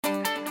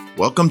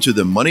Welcome to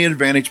the Money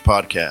Advantage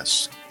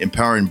Podcast,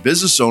 empowering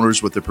business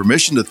owners with the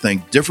permission to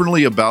think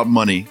differently about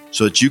money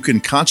so that you can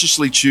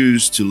consciously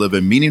choose to live a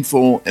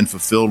meaningful and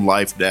fulfilled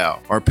life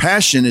now. Our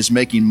passion is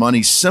making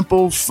money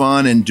simple,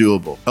 fun, and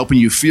doable, helping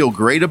you feel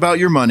great about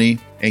your money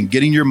and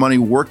getting your money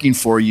working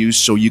for you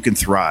so you can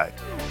thrive.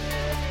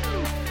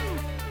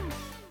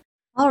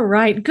 All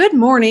right. Good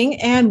morning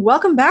and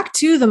welcome back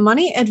to the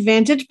Money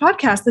Advantage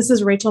Podcast. This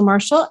is Rachel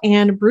Marshall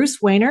and Bruce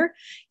Wehner,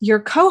 your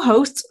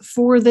co-hosts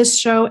for this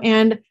show.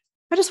 And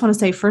I just want to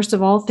say, first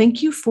of all,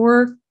 thank you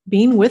for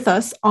being with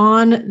us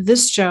on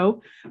this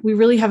show. We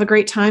really have a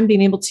great time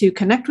being able to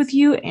connect with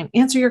you and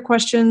answer your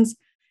questions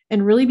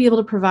and really be able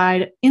to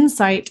provide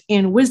insight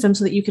and wisdom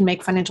so that you can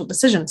make financial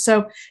decisions.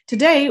 So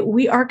today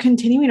we are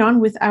continuing on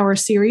with our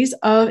series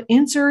of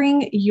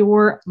answering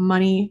your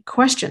money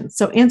questions.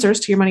 So answers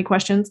to your money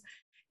questions.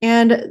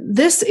 And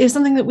this is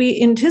something that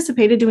we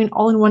anticipated doing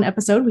all in one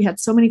episode. We had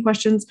so many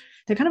questions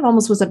that kind of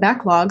almost was a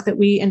backlog that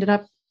we ended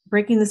up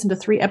breaking this into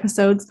 3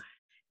 episodes.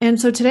 And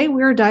so today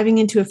we're diving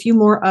into a few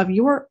more of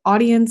your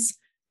audience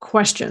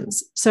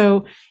questions.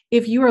 So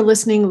if you are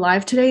listening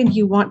live today and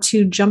you want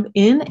to jump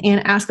in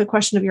and ask a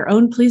question of your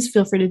own, please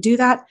feel free to do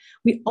that.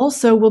 We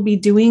also will be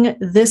doing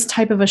this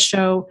type of a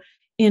show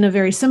in a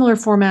very similar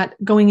format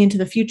going into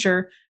the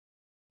future,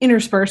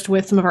 interspersed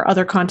with some of our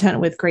other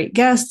content with great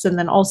guests, and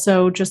then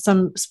also just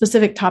some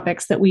specific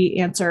topics that we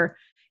answer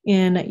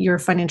in your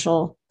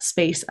financial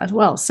space as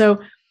well.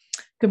 So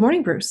good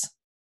morning, Bruce.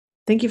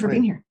 Thank you for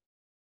being here.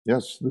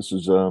 Yes, this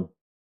is,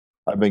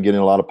 I've been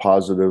getting a lot of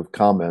positive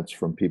comments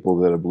from people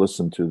that have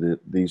listened to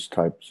these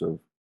types of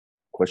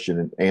question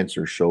and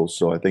answer shows.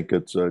 So I think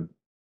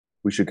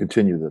we should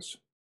continue this.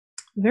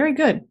 Very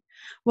good.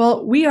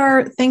 Well, we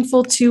are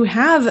thankful to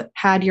have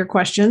had your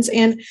questions.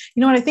 And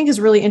you know what I think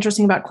is really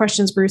interesting about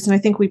questions, Bruce, and I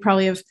think we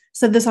probably have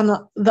said this on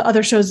the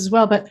other shows as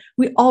well, but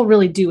we all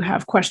really do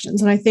have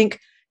questions. And I think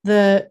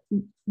the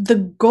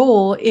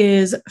goal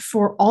is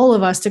for all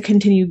of us to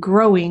continue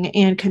growing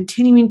and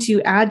continuing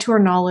to add to our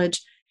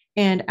knowledge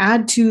and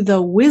add to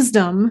the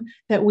wisdom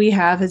that we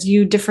have, as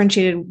you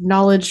differentiated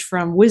knowledge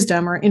from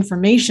wisdom or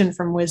information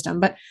from wisdom,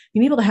 but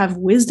being able to have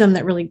wisdom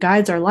that really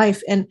guides our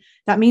life. And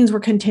that means we're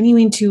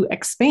continuing to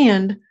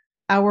expand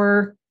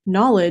our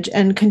knowledge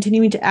and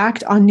continuing to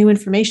act on new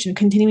information,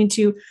 continuing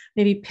to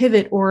maybe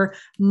pivot or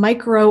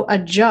micro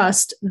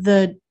adjust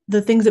the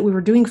things that we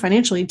were doing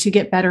financially to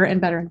get better and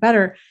better and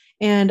better.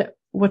 And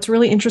what's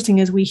really interesting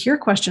is we hear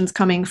questions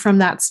coming from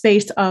that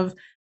space of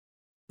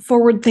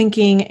forward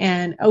thinking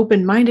and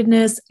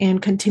open-mindedness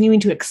and continuing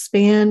to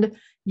expand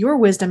your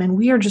wisdom. And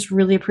we are just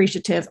really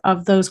appreciative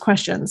of those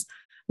questions.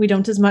 We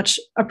don't as much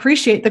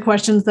appreciate the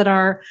questions that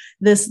are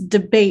this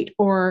debate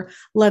or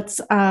let's,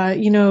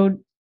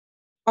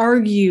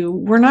 argue.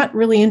 We're not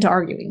really into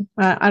arguing.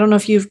 I don't know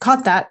if you've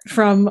caught that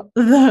from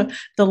the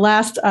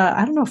last,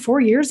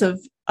 4 years of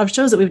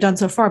shows that we've done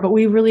so far, but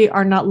we really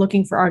are not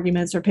looking for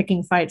arguments or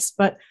picking fights,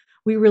 but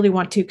we really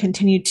want to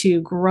continue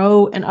to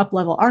grow and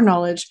up-level our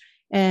knowledge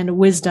and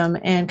wisdom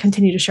and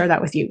continue to share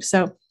that with you.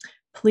 So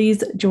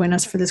please join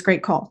us for this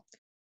great podcast.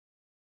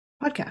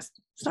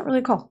 It's not really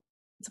a call.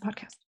 It's a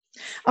podcast.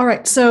 All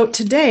right. So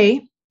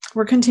today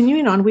we're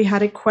continuing on. We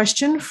had a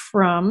question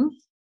from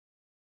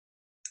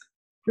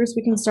Bruce.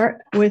 We can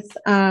start with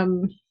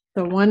the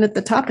one at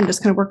the top and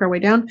just kind of work our way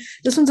down.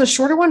 This one's a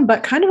shorter one,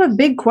 but kind of a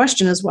big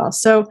question as well.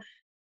 So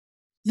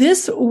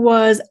this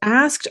was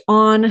asked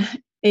on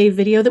a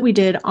video that we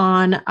did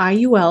on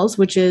IULs,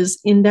 which is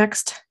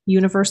Indexed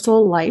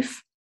Universal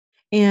Life.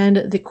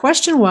 And the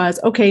question was,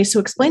 okay, so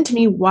explain to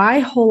me why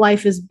whole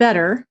life is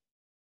better.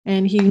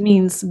 And he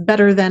means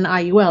better than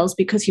IULs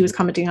because he was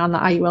commenting on the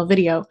IUL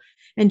video.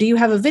 And do you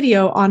have a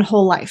video on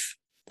whole life?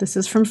 This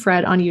is from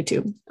Fred on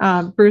YouTube.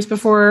 Bruce,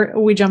 before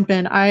we jump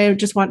in, I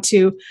just want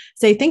to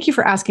say thank you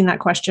for asking that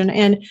question.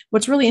 And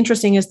what's really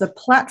interesting is the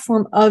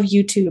platform of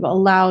YouTube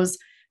allows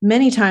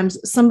many times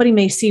somebody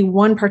may see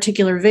one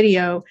particular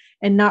video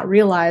and not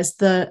realize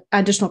the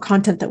additional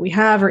content that we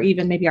have, or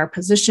even maybe our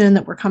position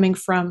that we're coming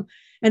from.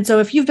 And so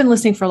if you've been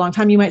listening for a long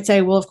time, you might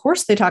say, well, of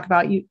course they talk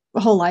about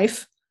whole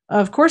life.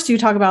 Of course you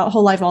talk about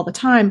whole life all the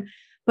time.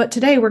 But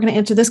today we're going to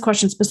answer this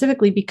question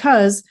specifically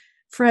because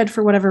Fred,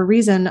 for whatever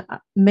reason,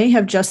 may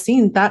have just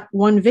seen that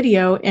one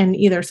video and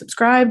either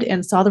subscribed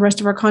and saw the rest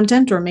of our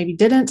content, or maybe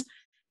didn't,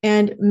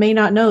 and may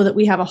not know that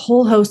we have a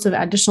whole host of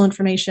additional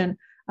information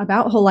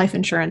about whole life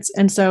insurance.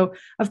 And so,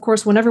 of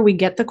course, whenever we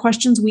get the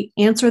questions, we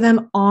answer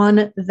them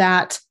on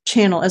that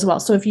channel as well.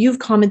 So if you've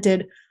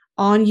commented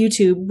on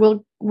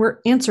YouTube, we're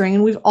answering,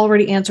 and we've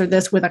already answered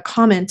this with a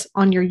comment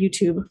on your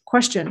YouTube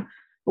question,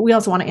 but we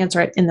also want to answer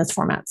it in this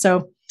format.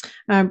 So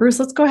Bruce,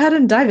 let's go ahead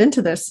and dive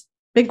into this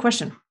big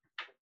question.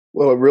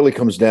 Well, it really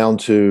comes down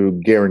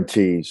to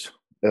guarantees.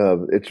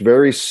 It's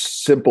very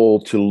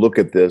simple to look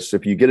at this.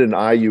 If you get an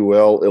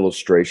IUL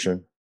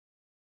illustration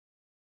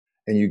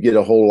and you get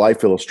a whole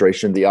life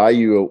illustration, the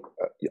IUL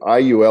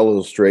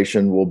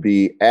illustration will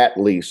be at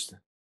least,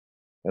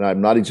 and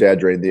I'm not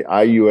exaggerating, the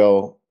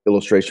IUL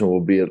illustration will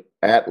be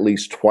at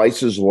least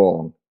twice as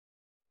long,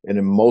 and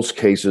in most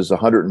cases,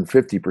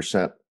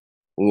 150%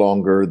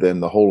 longer than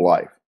the whole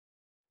life.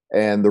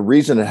 And the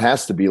reason it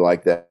has to be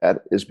like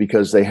that is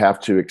because they have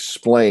to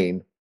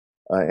explain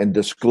and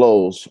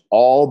disclose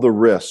all the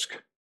risk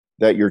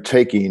that you're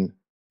taking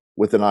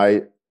with an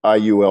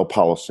IUL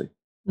policy.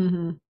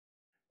 Mm-hmm.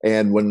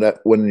 And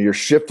when you're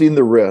shifting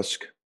the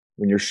risk,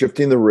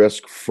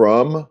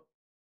 from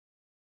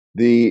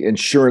the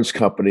insurance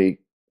company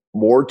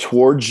more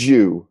towards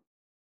you,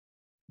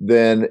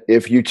 then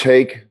if you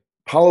take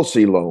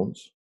policy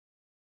loans,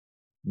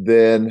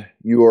 then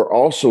you are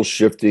also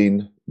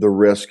shifting the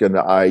risk in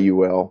the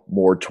IUL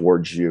more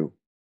towards you.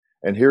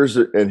 And here's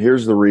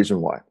the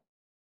reason why.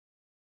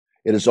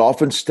 It is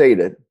often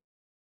stated,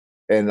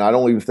 and I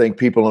don't even think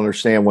people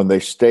understand when they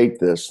state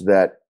this,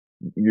 that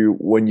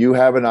when you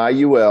have an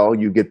IUL,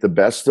 you get the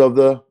best of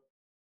the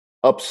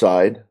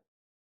upside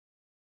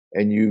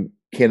and you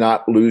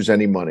cannot lose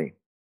any money.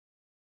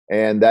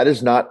 And that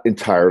is not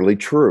entirely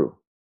true.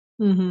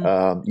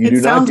 Mm-hmm.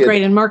 It sounds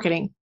great in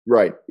marketing.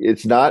 Right.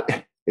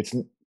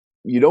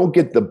 You don't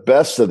get the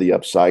best of the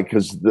upside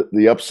because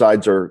the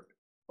upsides are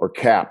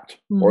capped,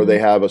 mm-hmm. or they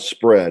have a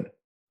spread,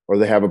 or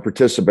they have a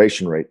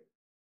participation rate.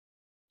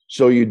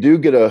 So you do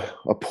get a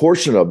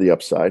portion of the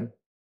upside,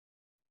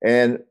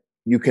 and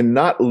you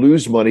cannot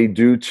lose money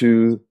due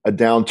to a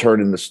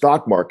downturn in the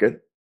stock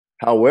market.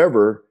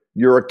 However,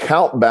 your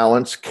account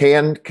balance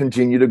can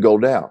continue to go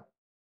down.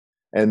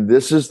 And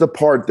this is the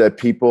part that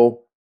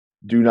people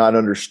do not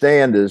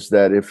understand, is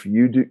that if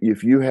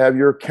you have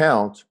your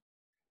account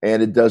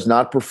and it does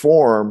not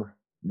perform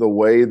the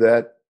way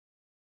that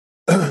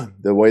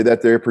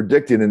they're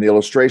predicting in the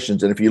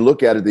illustrations, and if you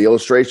look at it, the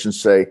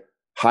illustrations say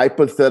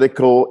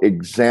hypothetical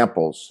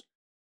examples.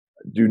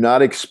 Do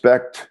not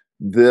expect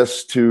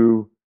this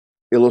to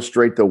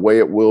illustrate the way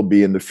it will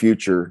be in the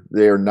future.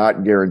 They are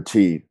not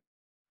guaranteed.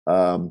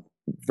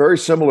 Very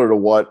similar to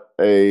what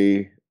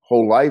a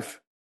whole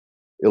life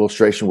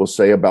illustration will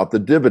say about the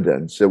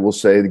dividends. It will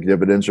say the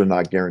dividends are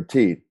not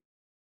guaranteed.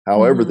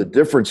 However, mm-hmm. the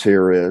difference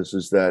here is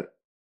that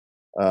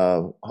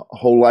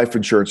whole life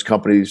insurance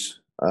companies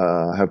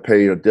have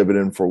paid a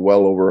dividend for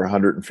well over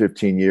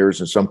 115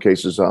 years, in some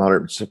cases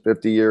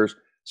 150 years,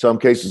 some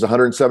cases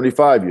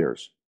 175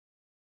 years.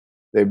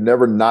 They've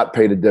never not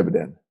paid a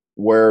dividend,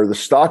 where the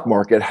stock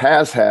market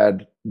has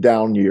had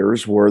down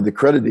years where the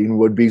crediting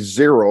would be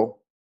zero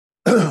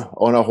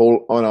on a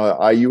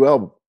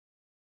IUL.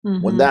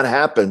 Mm-hmm. When that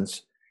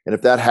happens, and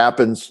if that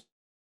happens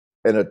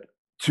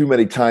too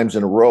many times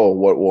in a row,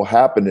 what will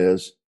happen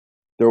is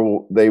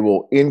they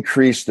will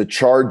increase the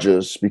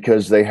charges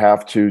because they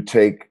have to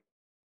take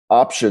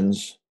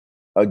options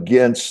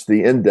against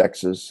the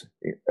indexes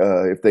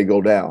if they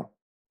go down.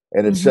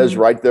 And it mm-hmm. says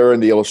right there in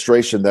the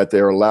illustration that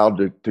they're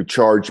allowed to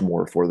charge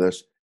more for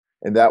this.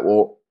 And that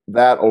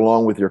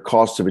along with your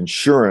cost of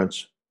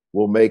insurance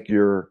will make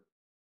your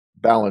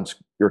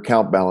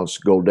account balance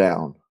go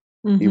down,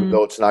 mm-hmm. even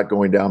though it's not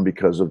going down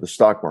because of the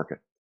stock market.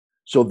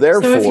 So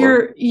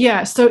therefore,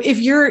 so if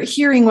you're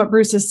hearing what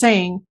Bruce is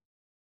saying,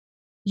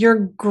 your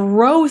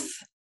growth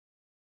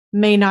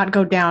may not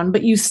go down,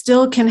 but you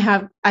still can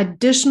have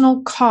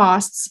additional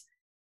costs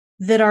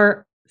that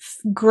are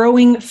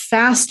growing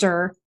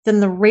faster than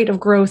the rate of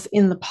growth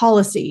in the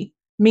policy,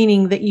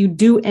 meaning that you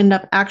do end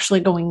up actually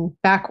going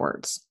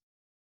backwards.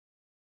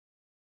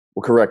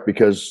 Well, correct,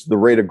 because the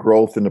rate of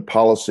growth in the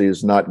policy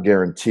is not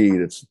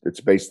guaranteed. It's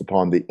based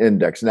upon the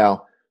index.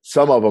 Now,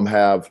 some of them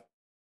have,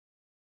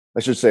 I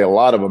should say a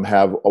lot of them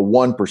have a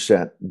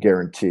 1%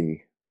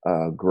 guarantee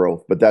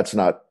growth, but that's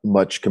not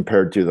much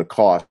compared to the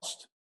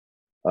cost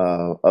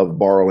of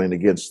borrowing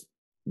against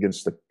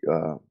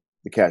the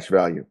cash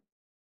value.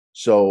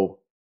 So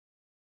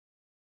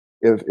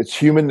if it's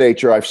human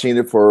nature, I've seen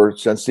it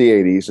since the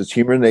 80s, it's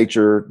human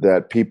nature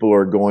that people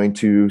are going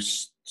to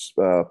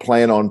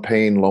plan on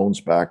paying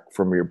loans back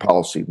from your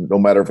policy, no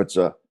matter if it's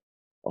a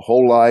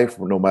whole life,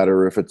 or no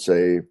matter if it's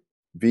a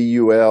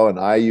VUL, an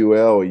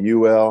IUL, a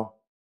UL,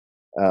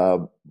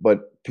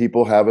 but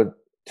people have a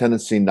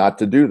tendency not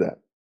to do that.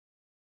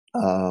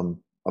 I'm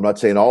not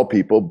saying all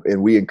people,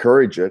 and we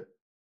encourage it,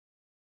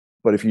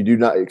 but if you do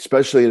not,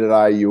 especially in an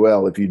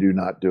IUL, if you do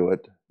not do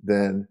it,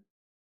 then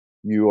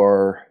you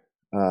are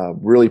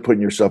really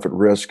putting yourself at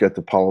risk at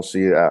the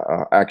policy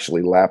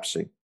actually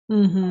lapsing.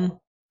 Mm-hmm.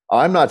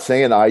 I'm not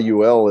saying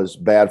IUL is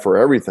bad for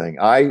everything.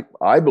 I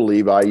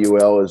believe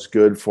IUL is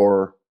good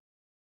for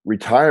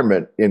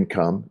retirement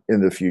income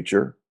in the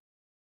future,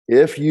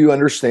 if you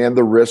understand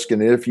the risk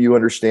and if you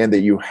understand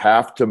that you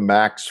have to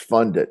max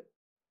fund it.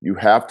 You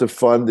have to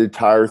fund the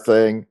entire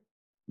thing,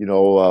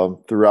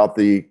 throughout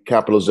the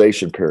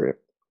capitalization period.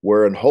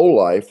 Where in whole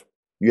life,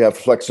 you have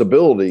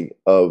flexibility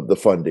of the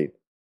funding.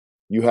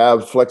 You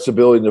have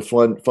flexibility in the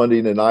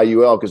funding in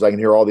IUL, because I can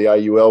hear all the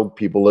IUL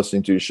people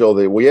listening to the show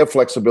that we have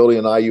flexibility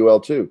in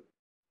IUL too.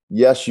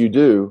 Yes, you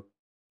do.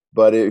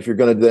 But if you're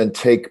going to then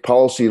take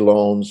policy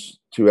loans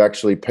to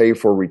actually pay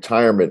for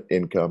retirement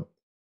income,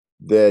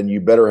 then you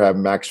better have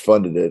max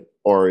funded it,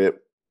 or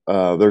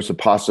there's a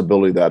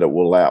possibility that it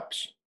will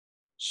lapse.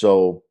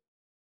 So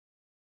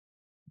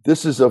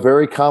this is a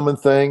very common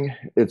thing.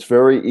 It's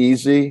very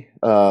easy.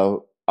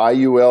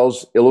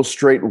 IULs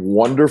illustrate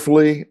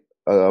wonderfully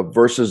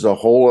versus a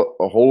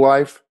whole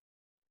life,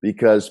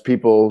 because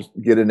people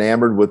get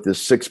enamored with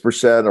this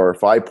 6% or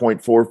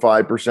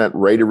 5.45%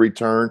 rate of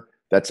return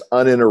that's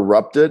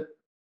uninterrupted.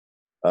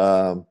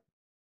 And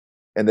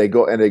they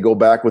go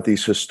back with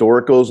these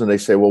historicals and they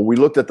say, well, we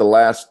looked at the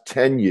last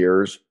 10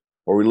 years,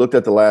 or we looked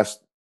at the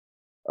last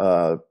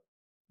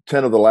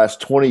 10 of the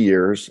last 20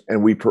 years,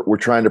 and we're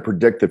trying to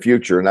predict the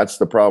future. And that's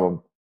the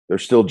problem. They're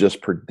still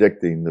just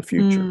predicting the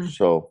future.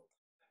 So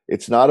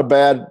it's not a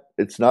bad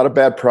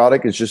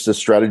product. It's just a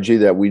strategy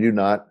that we do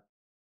not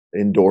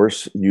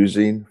endorse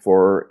using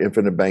for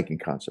infinite banking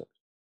concepts.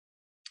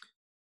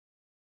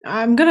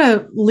 I'm going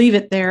to leave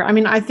it there. I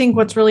mean, I think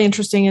what's really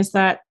interesting is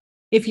that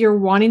if you're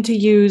wanting to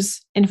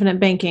use infinite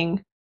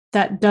banking,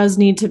 that does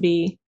need to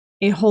be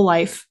a whole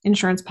life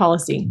insurance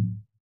policy.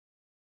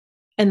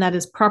 And that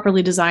is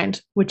properly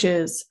designed, which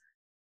is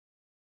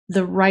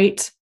the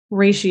right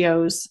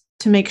ratios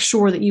to make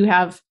sure that you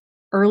have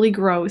early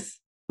growth,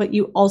 but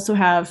you also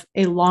have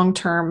a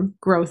long-term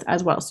growth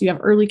as well. So you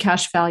have early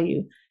cash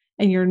value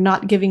and you're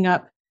not giving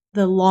up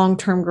the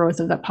long-term growth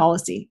of that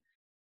policy.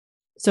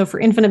 So for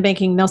infinite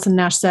banking, Nelson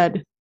Nash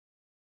said,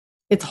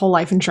 it's whole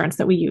life insurance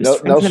that we use.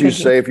 Nelson used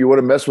to say, if you want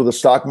to mess with the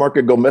stock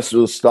market, go mess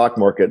with the stock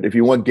market. If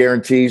you want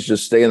guarantees,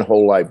 just stay in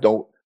whole life.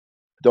 Don't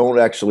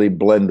actually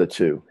blend the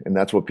two. And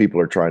that's what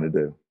people are trying to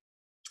do.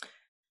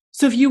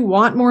 So if you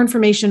want more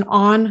information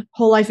on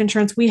whole life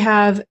insurance, we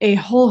have a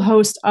whole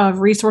host of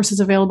resources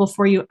available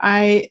for you.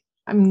 I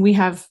mean, we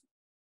have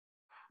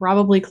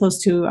probably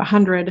close to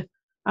 100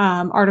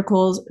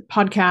 articles,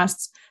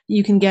 podcasts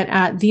you can get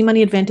at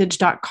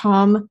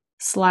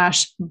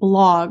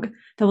themoneyadvantage.com/blog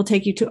that will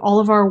take you to all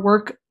of our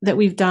work that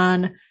we've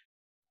done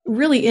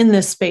really in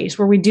this space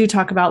where we do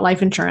talk about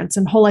life insurance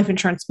and whole life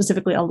insurance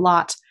specifically a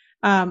lot.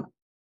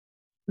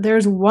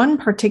 There's one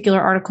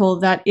particular article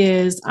that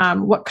is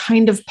what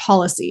kind of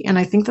policy, and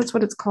I think that's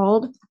what it's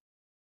called.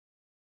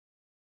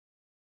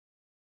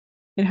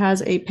 It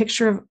has a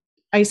picture of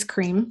ice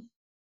cream.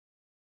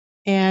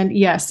 And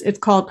yes, it's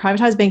called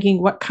Privatized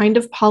Banking. What kind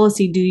of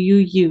policy do you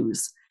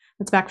use?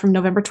 It's back from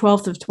November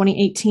 12th of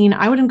 2018.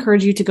 I would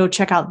encourage you to go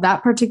check out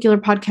that particular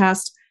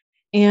podcast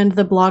and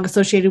the blog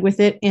associated with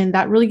it. And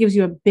that really gives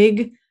you a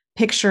big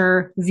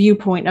picture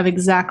viewpoint of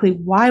exactly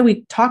why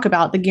we talk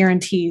about the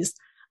guarantees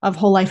of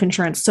whole life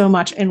insurance so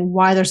much and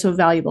why they're so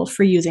valuable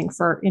for using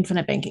for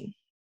infinite banking.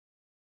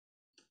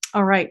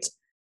 All right,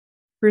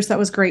 Bruce, that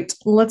was great.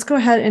 Let's go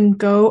ahead and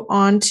go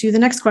on to the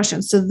next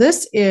question. So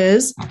this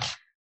is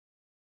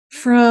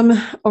from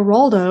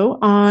Araldo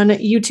on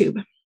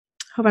YouTube.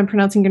 Hope I'm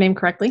pronouncing your name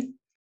correctly.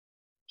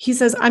 He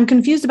says, I'm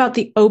confused about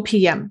the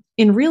OPM.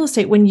 In real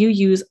estate, when you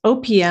use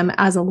OPM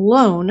as a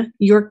loan,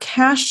 your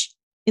cash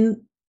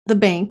in the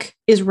bank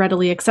is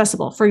readily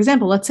accessible. For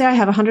example, let's say I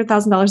have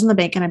 $100,000 in the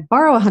bank and I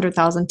borrow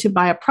 $100,000 to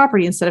buy a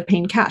property instead of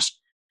paying cash.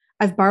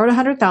 I've borrowed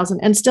 $100,000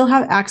 and still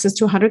have access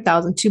to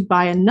 $100,000 to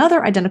buy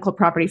another identical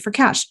property for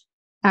cash,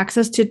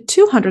 access to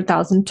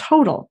 $200,000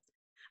 total.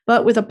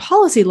 But with a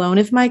policy loan,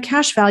 if my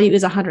cash value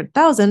is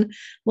 $100,000,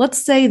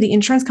 let's say the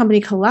insurance company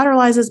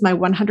collateralizes my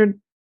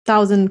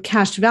 $100,000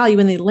 cash value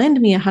and they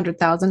lend me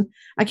 $100,000,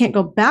 I can't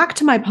go back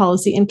to my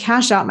policy and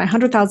cash out my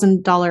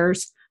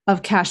 $100,000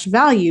 of cash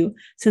value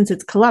since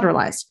it's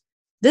collateralized.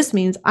 This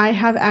means I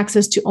have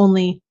access to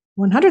only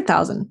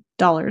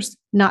 $100,000,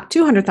 not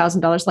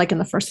 $200,000 like in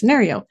the first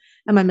scenario.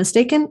 Am I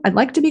mistaken? I'd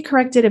like to be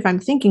corrected if I'm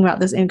thinking about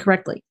this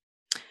incorrectly.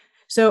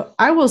 So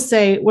I will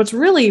say what's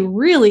really,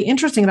 really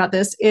interesting about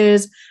this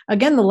is,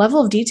 again, the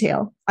level of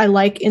detail I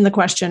like in the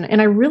question.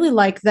 And I really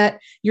like that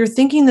you're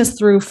thinking this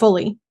through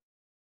fully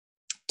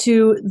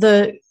to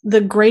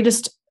the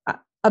greatest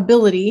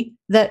ability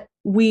that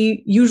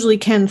we usually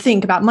can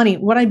think about money.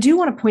 What I do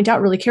want to point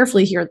out really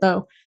carefully here,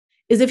 though,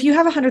 is if you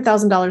have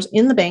 $100,000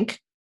 in the bank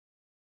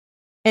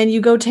and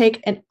you go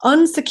take an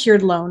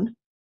unsecured loan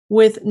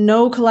with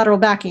no collateral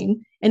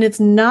backing, and it's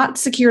not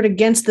secured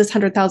against this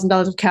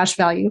 $100,000 of cash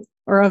value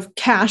or of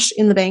cash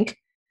in the bank,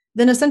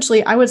 then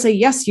essentially I would say,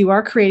 yes, you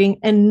are creating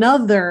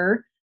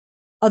other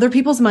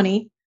people's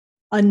money,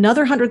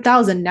 another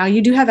 $100,000. Now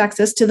you do have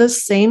access to the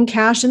same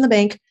cash in the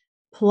bank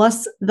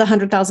plus the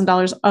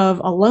 $100,000 of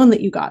a loan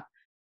that you got.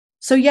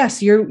 So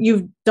yes,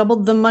 you've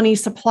doubled the money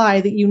supply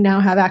that you now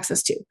have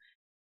access to.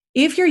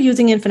 If you're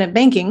using infinite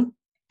banking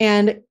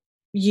and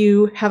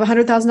you have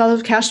 $100,000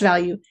 of cash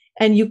value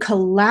and you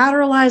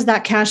collateralize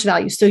that cash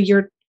value, so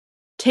you're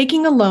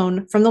taking a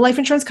loan from the life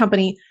insurance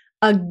company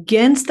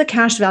against the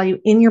cash value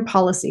in your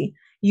policy,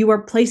 you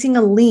are placing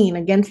a lien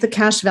against the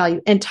cash value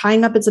and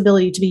tying up its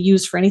ability to be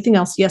used for anything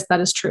else. Yes,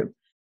 that is true.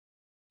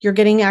 You're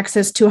getting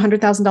access to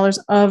 $100,000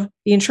 of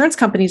the insurance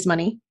company's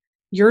money.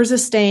 Yours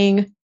is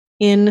staying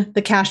in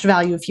the cash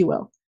value, if you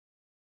will.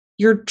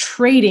 You're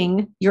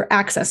trading your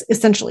access,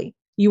 essentially.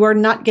 You are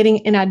not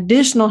getting an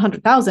additional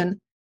 $100,000.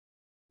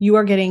 You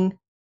are getting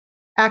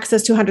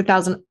access to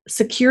 $100,000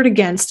 secured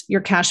against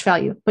your cash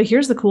value. But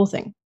here's the cool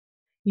thing.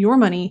 Your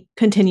money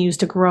continues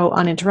to grow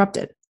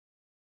uninterrupted.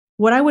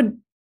 What I would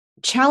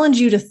challenge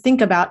you to think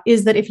about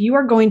is that if you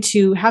are going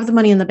to have the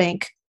money in the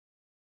bank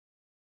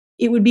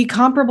it would be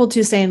comparable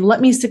to saying,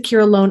 let me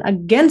secure a loan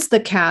against the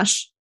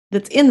cash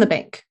that's in the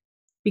bank,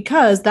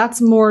 because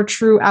that's more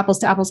true apples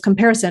to apples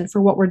comparison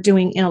for what we're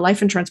doing in a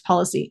life insurance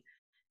policy.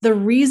 The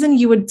reason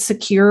you would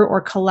secure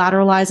or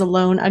collateralize a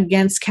loan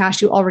against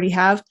cash you already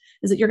have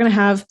is that you're going to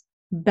have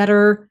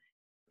better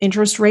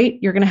interest rate.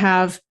 You're going to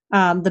have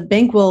the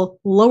bank will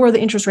lower the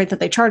interest rate that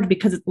they charge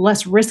because it's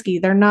less risky.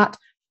 They're not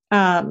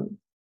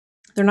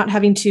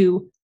having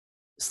to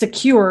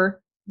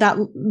secure that.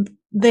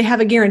 They have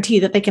a guarantee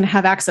that they can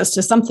have access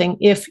to something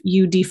if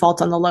you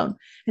default on the loan.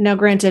 And now,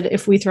 granted,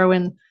 if we throw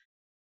in,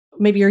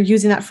 maybe you're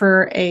using that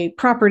for a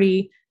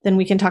property, then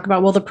we can talk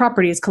about, well, the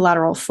property is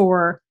collateral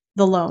for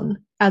the loan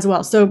as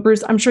well. So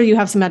Bruce, I'm sure you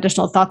have some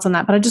additional thoughts on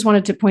that, but I just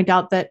wanted to point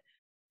out that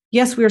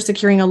yes, we are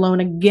securing a loan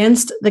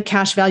against the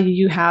cash value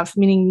you have,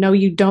 meaning no,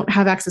 you don't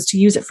have access to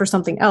use it for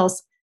something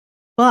else,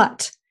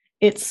 but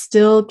it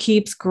still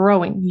keeps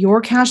growing.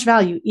 Your cash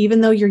value,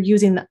 even though you're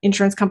using the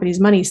insurance company's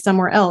money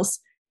somewhere else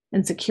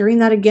and securing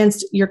that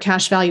against your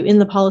cash value in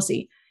the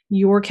policy,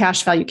 your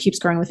cash value keeps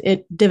growing with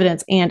it,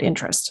 dividends and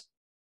interest.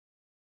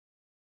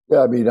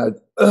 Yeah, I mean, at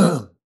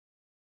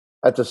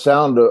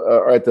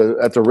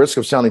the risk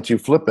of sounding too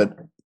flippant,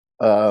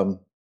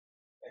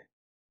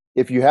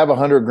 if you have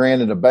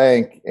 $100,000 in the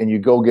bank and you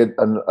go get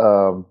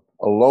a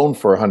loan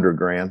for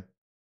 $100,000,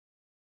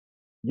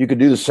 you could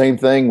do the same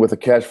thing with a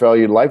cash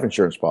value life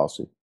insurance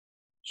policy.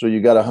 So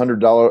you got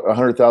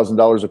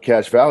 $100,000 of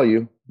cash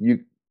value.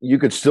 You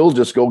could still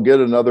just go get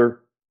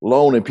another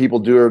loan, and people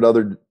do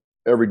it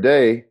every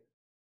day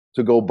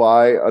to go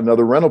buy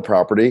another rental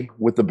property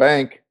with the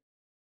bank,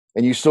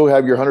 and you still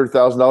have your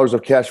 $100,000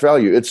 of cash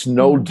value. It's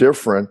no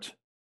different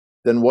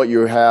than what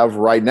you have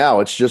right now.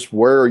 It's just,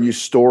 where are you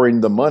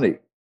storing the money?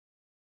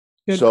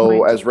 Good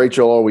point. As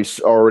Rachel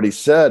already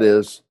said,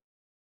 is,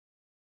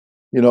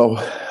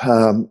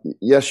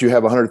 yes, you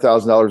have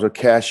 $100,000 of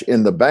cash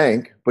in the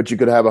bank, but you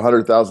could have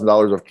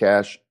 $100,000 of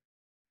cash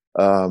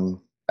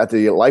at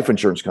the life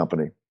insurance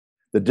company.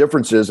 The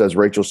difference is, as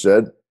Rachel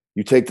said,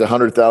 you take the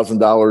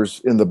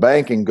 $100,000 in the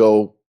bank and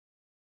go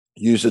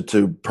use it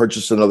to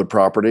purchase another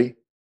property.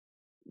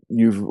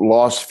 You've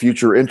lost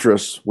future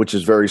interest, which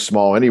is very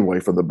small anyway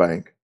from the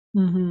bank.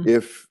 Mm-hmm.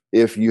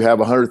 If you have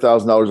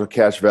 $100,000 of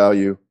cash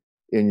value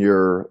in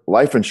your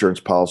life insurance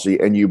policy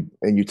and you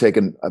take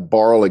a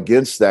borrow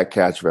against that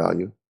cash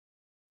value,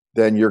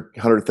 then your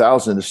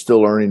 $100,000 is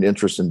still earning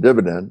interest and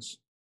dividends,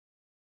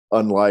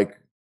 unlike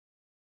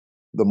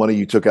the money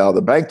you took out of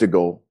the bank to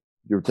go.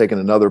 You're taking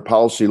another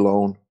policy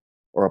loan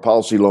or a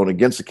policy loan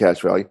against the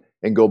cash value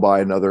and go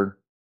buy another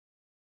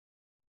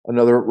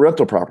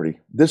rental property.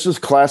 This is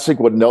classic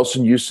what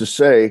Nelson used to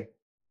say,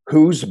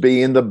 who's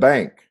being the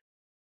bank?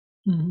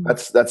 Mm-hmm.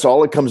 That's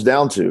all it comes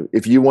down to.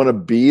 If you want to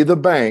be the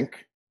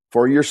bank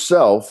for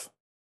yourself,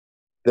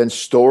 then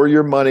store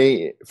your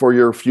money for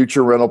your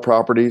future rental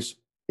properties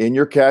in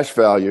your cash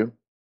value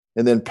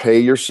and then pay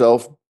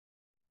yourself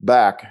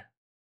back.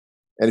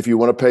 And if you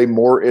want to pay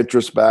more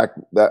interest back,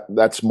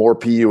 that's more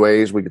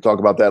PUAs. We could talk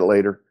about that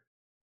later.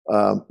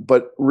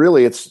 But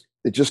really, it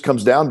just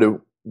comes down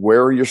to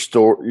where you're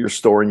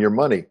storing your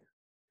money.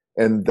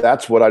 And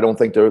that's what I don't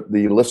think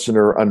the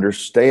listener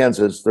understands,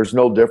 is there's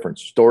no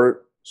difference. Store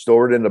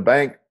it in the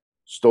bank,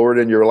 store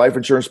it in your life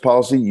insurance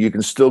policy. You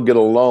can still get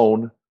a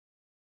loan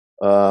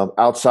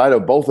outside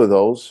of both of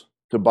those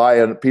to buy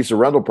a piece of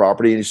rental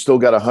property, and you still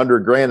got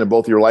 $100,000 in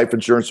both your life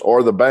insurance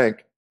or the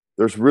bank.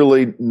 There's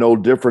really no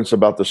difference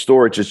about the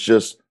storage. It's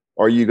just,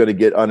 are you going to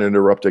get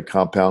uninterrupted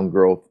compound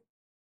growth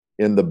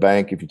in the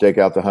bank if you take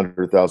out the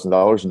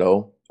 $100,000?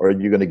 No. Or are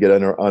you going to get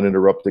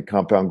uninterrupted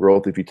compound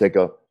growth if you take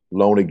a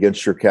loan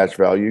against your cash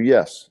value?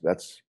 Yes.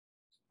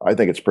 I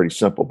think it's pretty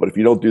simple. But if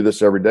you don't do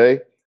this every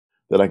day,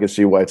 then I can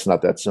see why it's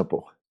not that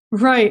simple.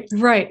 Right.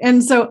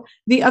 And so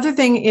the other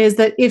thing is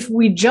that if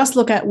we just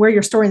look at where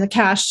you're storing the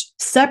cash,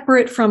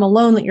 separate from a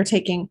loan that you're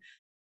taking,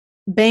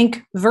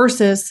 bank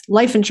versus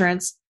life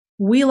insurance,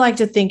 we like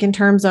to think in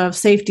terms of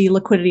safety,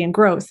 liquidity, and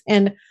growth.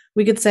 And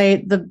we could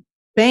say the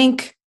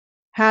bank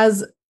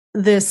has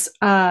this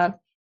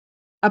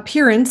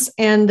appearance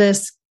and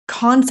this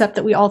concept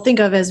that we all think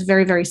of as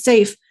very, very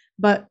safe.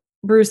 But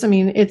Bruce, I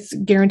mean, it's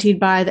guaranteed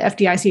by the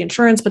FDIC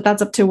insurance, but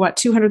that's up to what,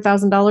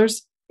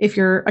 $200,000 if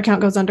your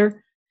account goes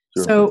under?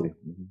 So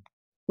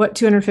what,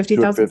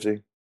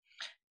 250,000?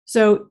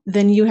 So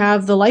then you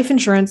have the life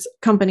insurance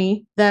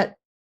company that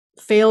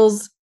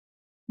fails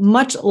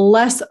much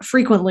less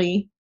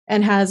frequently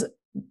and has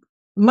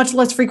much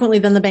less frequently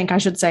than the bank, I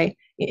should say,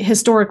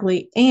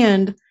 historically,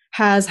 and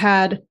has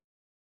had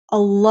a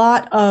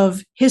lot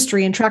of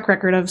history and track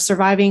record of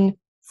surviving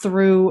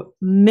through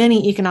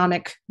many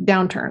economic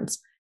downturns.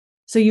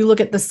 So you look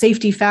at the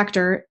safety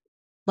factor,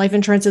 life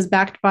insurance is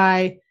backed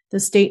by the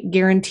state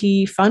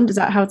guarantee fund. Is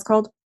that how it's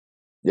called?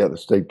 Yeah, the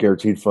state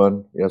guaranteed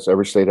fund. Yes,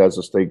 every state has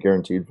a state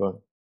guaranteed fund.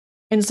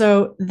 And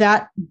so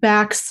that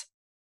backs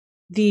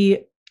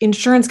the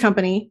insurance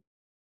company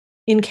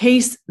in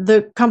case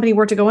the company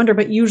were to go under,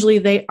 but usually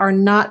they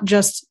don't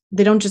just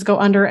go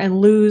under and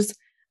lose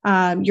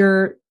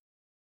your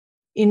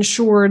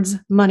insured's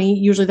money.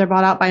 Usually they're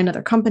bought out by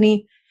another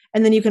company.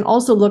 And then you can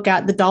also look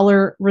at the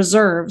dollar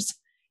reserves.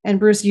 And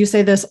Bruce, you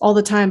say this all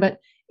the time, but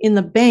in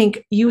the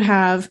bank, you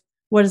have,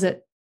 what is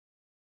it?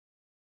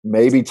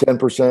 Maybe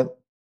 10%.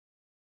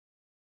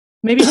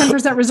 Maybe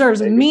 10%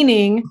 reserves,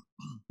 meaning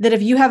that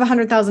if you have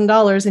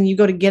 $100,000 and you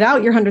go to get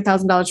out your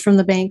 $100,000 from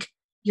the bank,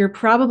 you're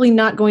probably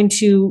not going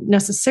to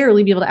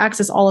necessarily be able to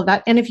access all of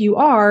that. And if you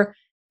are,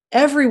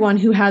 everyone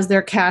who has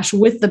their cash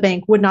with the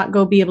bank would not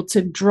be able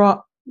to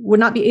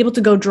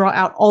go draw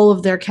out all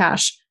of their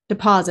cash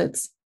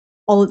deposits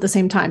all at the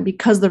same time,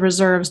 because the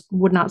reserves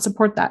would not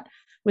support that.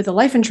 With a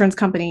life insurance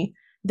company,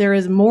 there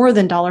is more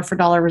than dollar for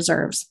dollar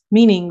reserves,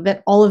 meaning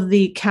that all of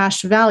the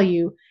cash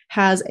value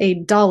has a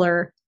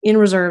dollar in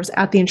reserves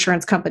at the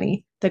insurance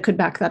company that could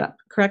back that up.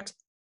 Correct?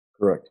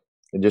 Correct.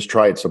 And just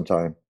try it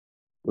sometime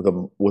with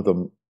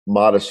a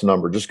modest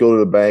number. Just go to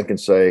the bank and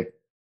say,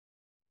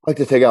 I'd like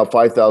to take out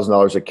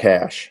 $5,000 of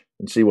cash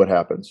and see what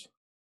happens.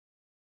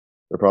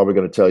 They're probably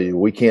going to tell you,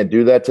 we can't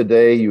do that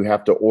today. You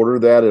have to order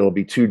that. It'll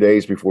be 2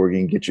 days before we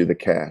can get you the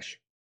cash.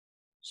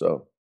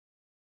 So,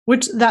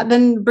 which that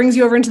then brings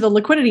you over into the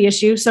liquidity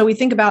issue. So we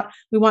think about,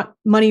 we want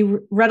money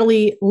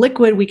readily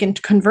liquid. We can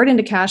convert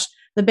into cash.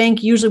 The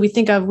bank, usually we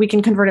think of, we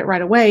can convert it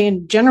right away.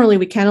 And generally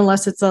we can,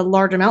 unless it's a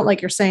large amount,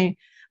 like you're saying.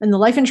 In the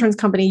life insurance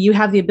company, you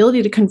have the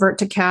ability to convert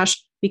to cash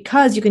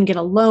because you can get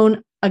a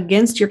loan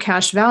against your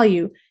cash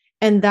value.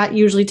 And that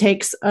usually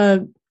takes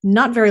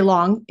not very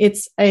long.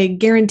 It's a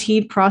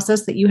guaranteed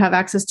process that you have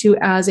access to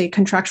as a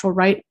contractual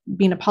right,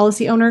 being a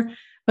policy owner,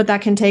 but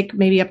that can take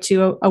maybe up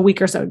to a week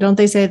or so. Don't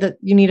they say that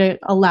you need to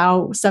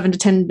allow 7 to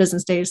 10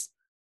 business days?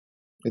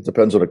 It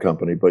depends on the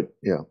company, but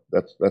yeah,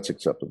 that's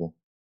acceptable.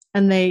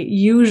 And they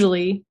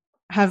usually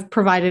have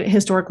provided it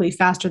historically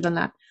faster than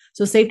that.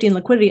 So safety and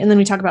liquidity. And then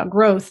we talk about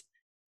growth,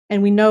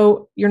 and we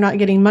know you're not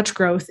getting much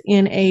growth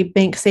in a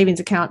bank savings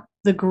account.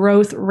 The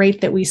growth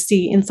rate that we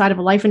see inside of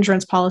a life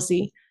insurance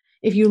policy,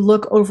 if you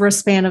look over a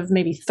span of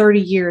maybe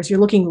 30 years, you're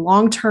looking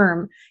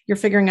long-term, you're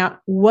figuring out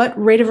what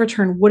rate of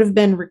return would have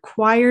been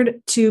required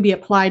to be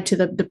applied to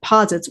the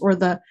deposits, or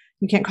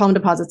you can't call them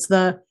deposits,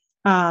 the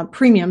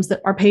premiums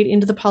that are paid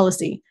into the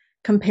policy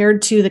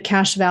compared to the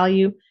cash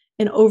value.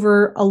 And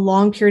over a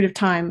long period of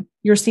time,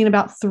 you're seeing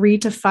about 3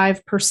 to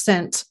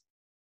 5%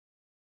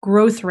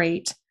 growth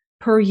rate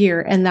per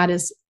year. And that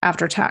is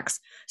after tax.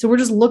 So we're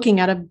just looking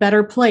at a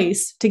better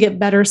place to get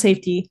better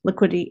safety,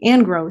 liquidity,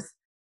 and growth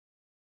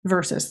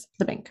versus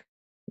the bank.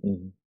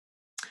 Mm-hmm.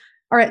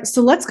 All right,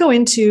 so let's go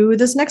into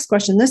this next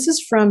question. This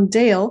is from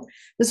Dale.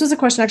 This was a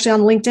question actually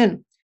on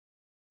LinkedIn.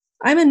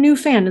 I'm a new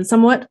fan and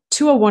somewhat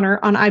 201er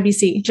on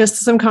IBC. Just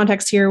some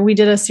context here, we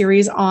did a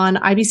series on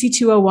IBC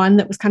 201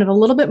 that was kind of a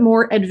little bit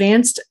more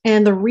advanced.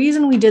 And the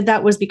reason we did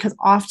that was because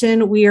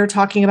often we are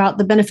talking about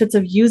the benefits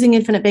of using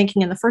infinite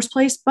banking in the first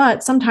place,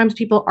 but sometimes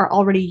people are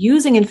already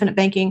using infinite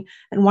banking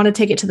and want to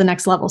take it to the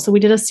next level. So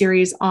we did a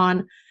series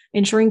on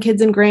insuring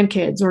kids and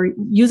grandkids, or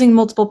using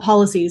multiple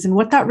policies, and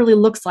what that really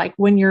looks like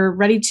when you're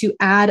ready to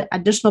add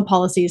additional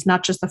policies,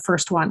 not just the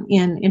first one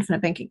in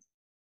infinite banking.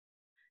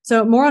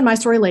 So more on my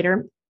story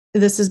later.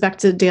 This is back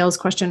to Dale's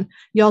question.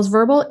 Y'all's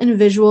verbal and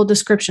visual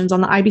descriptions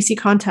on the IBC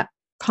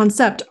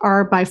concept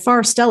are by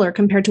far stellar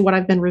compared to what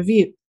I've been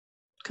reviewed.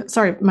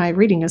 Sorry, my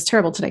reading is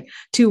terrible today.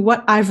 To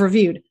what I've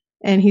reviewed.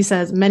 And he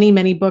says many,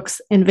 many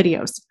books and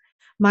videos.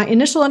 My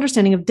initial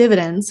understanding of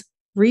dividends,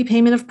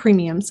 repayment of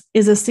premiums,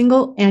 is a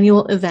single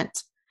annual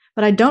event.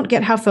 But I don't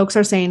get how folks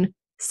are saying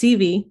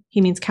CV, he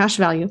means cash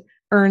value,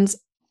 earns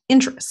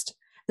interest.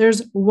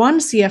 There's one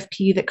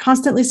CFP that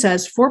constantly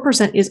says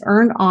 4% is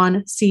earned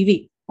on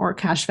CV, or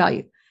cash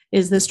value.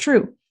 Is this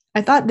true?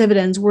 I thought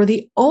dividends were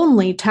the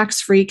only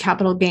tax-free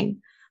capital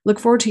gain. Look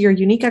forward to your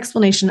unique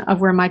explanation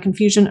of where my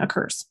confusion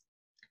occurs.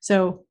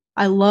 So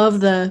I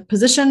love the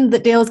position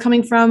that Dale is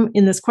coming from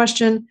in this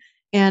question.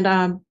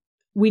 And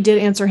we did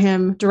answer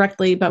him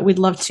directly, but we'd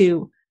love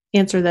to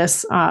answer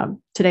this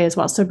today as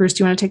well. So Bruce,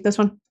 do you want to take this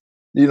one?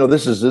 You know,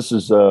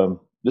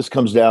 this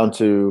comes down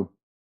to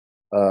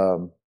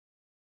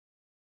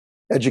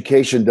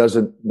education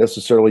doesn't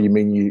necessarily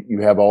mean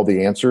you have all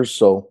the answers.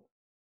 So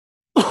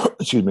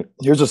excuse me,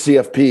 here's a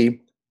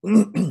CFP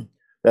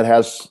that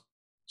has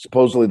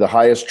supposedly the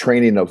highest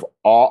training of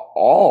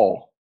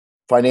all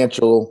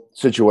financial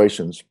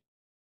situations,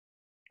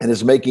 and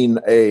is making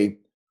a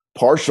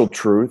partial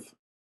truth,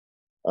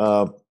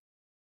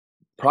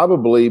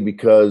 probably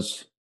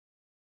because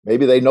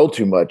maybe they know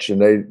too much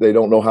and they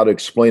don't know how to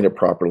explain it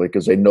properly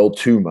because they know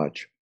too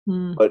much.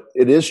 But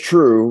it is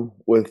true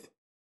with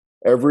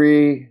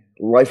every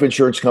life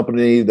insurance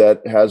company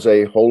that has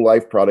a whole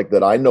life product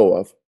that I know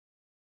of.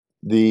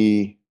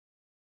 The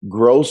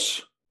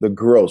gross, and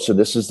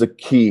this is the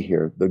key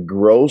here, the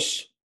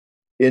gross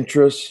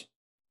interest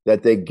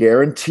that they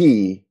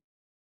guarantee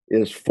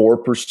is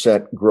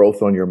 4%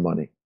 growth on your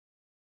money.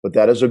 But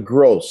that is a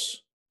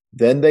gross.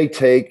 Then they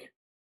take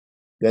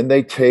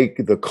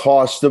the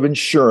cost of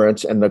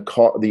insurance and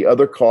the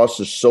other costs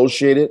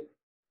associated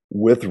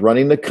with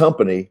running the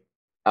company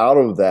out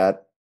of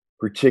that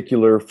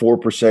particular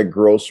 4%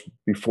 gross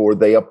before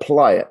they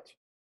apply it.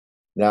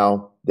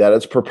 Now, that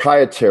is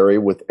proprietary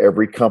with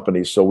every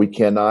company. So we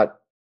cannot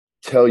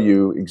tell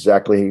you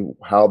exactly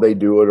how they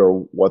do it or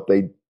what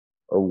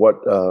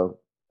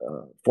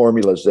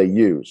formulas they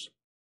use.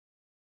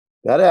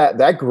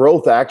 That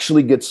growth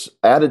actually gets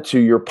added to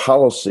your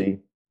policy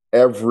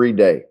every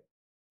day.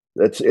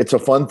 It's a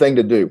fun thing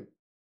to do.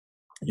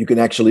 You can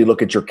actually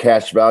look at your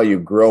cash value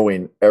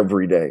growing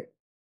every day.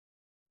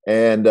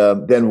 And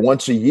then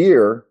once a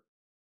year,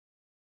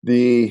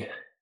 the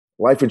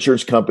life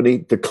insurance company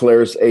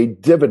declares a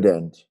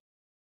dividend.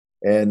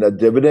 And a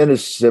dividend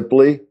is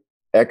simply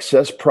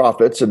excess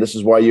profits. And this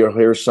is why you'll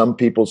hear some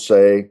people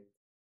say,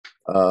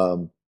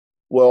 well,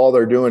 all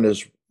they're doing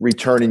is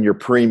returning your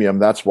premium.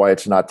 That's why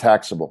it's not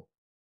taxable.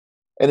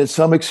 And in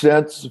some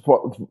extent,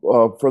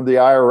 from the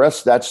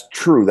IRS, that's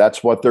true.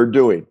 That's what they're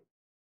doing.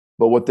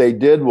 But what they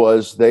did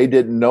was they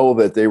didn't know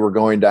that they were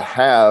going to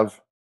have,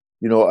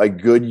 a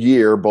good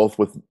year, both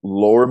with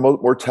lower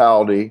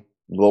mortality,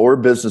 lower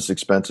business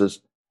expenses,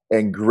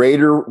 and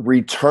greater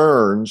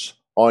returns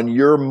on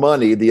your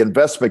money, the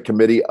investment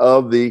committee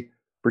of the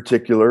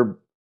particular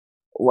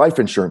life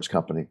insurance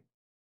company.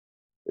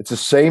 It's the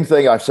same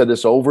thing. I've said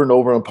this over and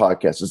over on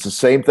podcasts. It's the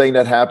same thing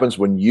that happens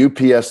when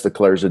UPS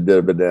declares a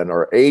dividend,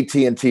 or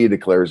AT&T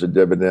declares a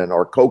dividend,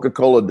 or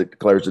Coca-Cola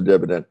declares a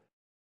dividend.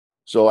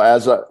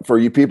 So for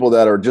you people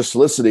that are just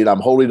listening, I'm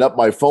holding up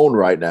my phone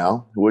right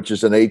now, which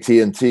is an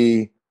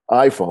AT&T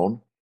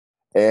iPhone.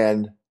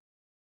 And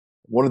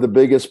one of the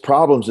biggest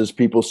problems is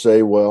people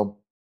say, well,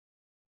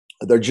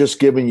 they're just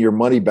giving your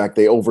money back.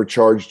 They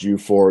overcharged you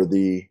for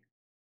the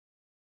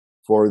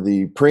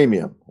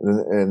premium.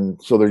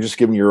 And so they're just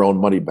giving your own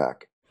money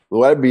back.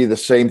 Well, that'd be the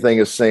same thing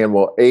as saying,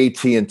 well,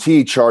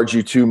 AT&T charged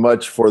you too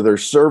much for their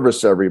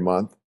service every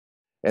month.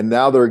 And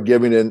now they're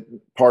giving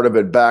part of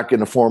it back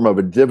in the form of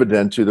a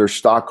dividend to their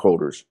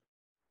stockholders,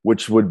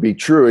 which would be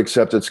true,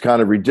 except it's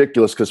kind of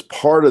ridiculous because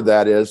part of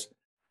that is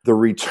the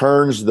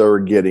returns they're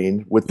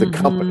getting with the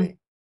company.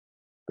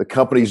 The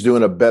company's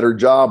doing a better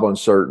job at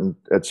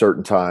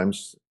certain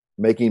times,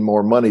 making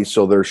more money,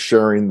 so they're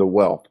sharing the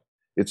wealth.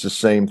 It's the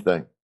same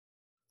thing.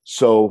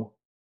 So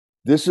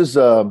this is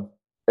and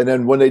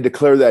then when they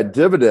declare that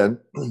dividend,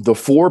 the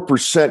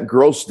 4%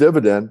 gross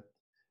dividend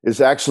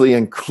is actually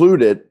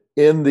included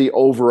in the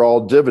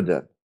overall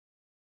dividend.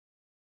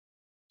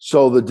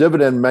 So the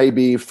dividend may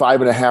be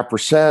 5.5%,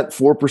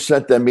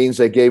 4%. That means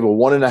they gave a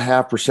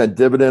 1.5%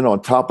 dividend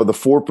on top of the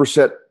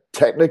 4%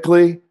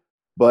 technically,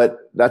 but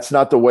that's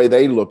not the way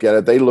they look at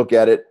it. They look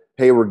at it,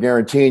 hey, we're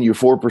guaranteeing you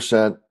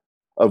 4%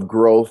 of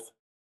growth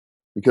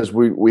because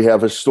we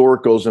have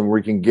historicals and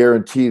we can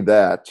guarantee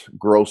that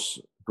gross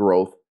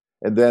growth.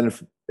 And then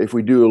if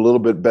we do a little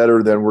bit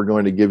better, then we're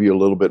going to give you a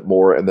little bit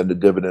more, and then the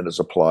dividend is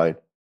applied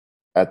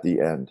at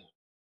the end.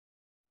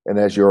 And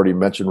as you already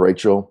mentioned,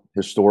 Rachel,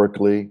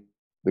 historically,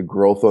 the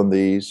growth on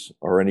these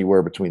are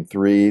anywhere between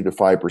 3 to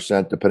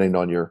 5%, depending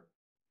on your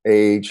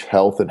age,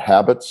 health, and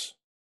habits,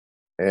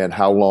 and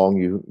how long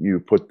you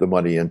put the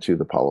money into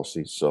the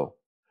policy. So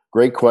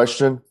great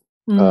question.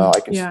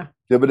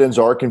 Dividends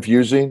are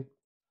confusing.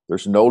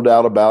 There's no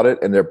doubt about it,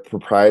 and they're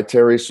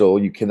proprietary, so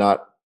you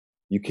cannot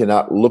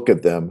look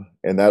at them,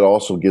 and that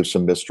also gives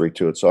some mystery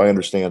to it. So I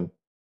understand.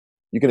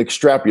 You can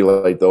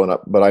extrapolate,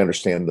 though, but I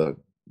understand the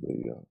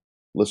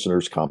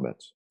listeners'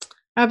 comments.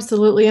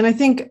 Absolutely. And I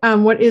think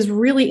what is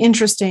really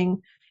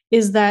interesting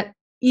is that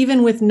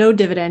even with no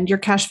dividend, your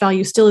cash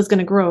value still is going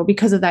to grow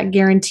because of that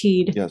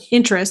guaranteed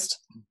interest.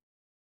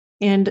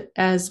 And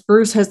as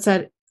Bruce has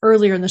said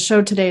earlier in the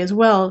show today as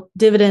well,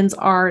 dividends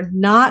are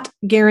not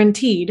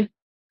guaranteed,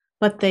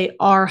 but they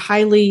are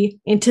highly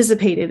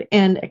anticipated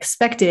and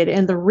expected.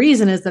 And the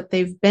reason is that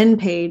they've been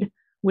paid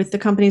with the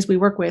companies we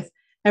work with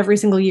every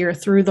single year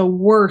through the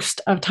worst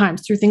of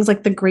times, through things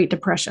like the Great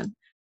Depression.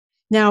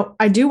 Now,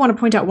 I do want to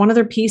point out one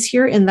other piece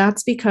here, and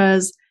that's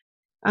because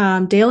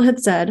Dale had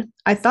said,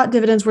 I thought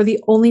dividends were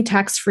the only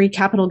tax-free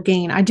capital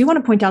gain. I do want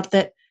to point out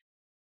that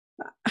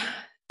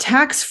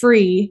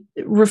tax-free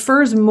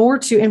refers more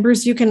to, and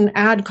Bruce, you can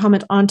add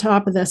comment on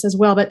top of this as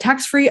well, but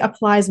tax-free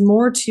applies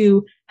more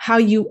to how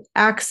you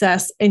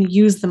access and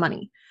use the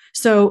money.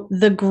 So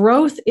the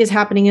growth is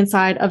happening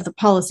inside of the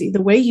policy.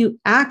 The way you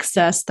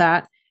access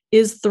that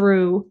is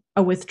through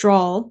a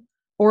withdrawal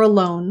or a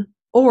loan,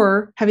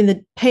 or having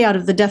the payout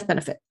of the death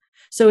benefit.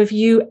 So if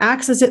you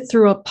access it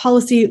through a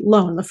policy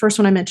loan, the first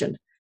one I mentioned,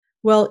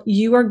 well,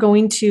 you are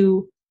going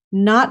to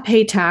not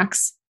pay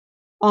tax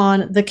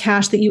on the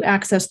cash that you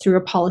access through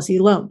a policy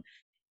loan.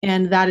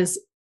 And that is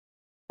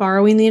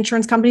borrowing the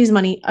insurance company's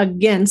money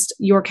against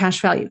your cash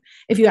value.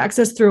 If you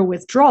access through a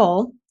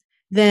withdrawal,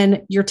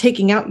 then you're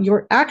taking out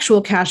your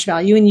actual cash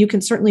value, and you can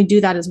certainly do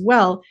that as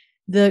well.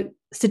 The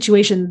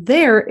situation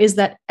there is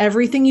that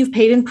everything you've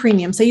paid in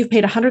premium, say you've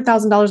paid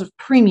 $100,000 of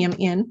premium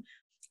in,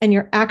 and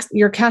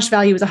your cash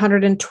value is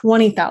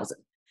 $120,000.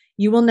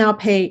 You will now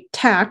pay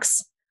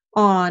tax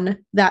on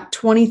that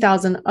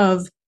 $20,000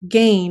 of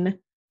gain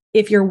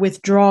if you're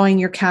withdrawing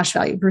your cash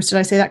value. Bruce, did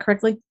I say that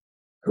correctly?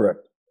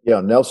 Correct.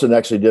 Yeah, Nelson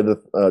actually did it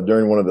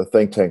during one of the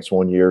think tanks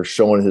one year,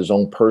 showing his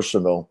own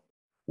personal,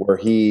 where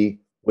he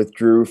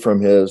withdrew from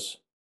his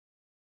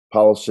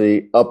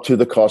policy up to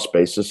the cost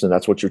basis, and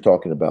that's what you're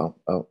talking about.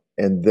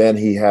 And then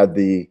he had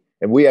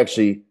and we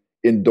actually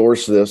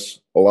endorse this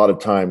a lot of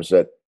times,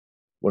 that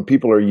when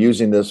people are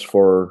using this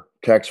for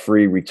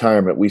tax-free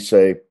retirement, we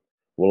say,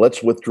 well,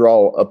 let's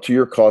withdraw up to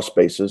your cost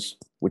basis,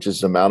 which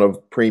is the amount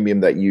of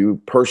premium that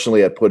you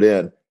personally had put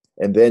in,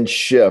 and then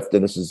shift.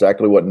 And this is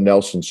exactly what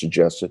Nelson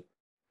suggested.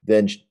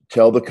 Then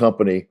tell the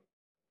company,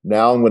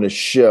 now I'm going to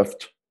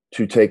shift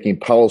to taking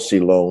policy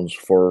loans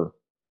for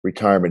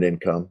retirement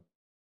income,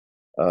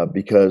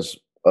 because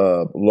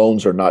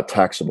loans are not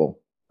taxable,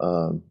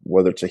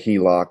 whether it's a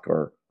HELOC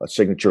or a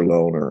signature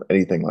loan or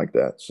anything like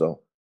that.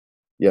 So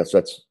yes,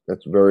 that's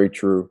very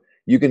true.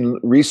 You can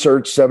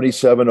research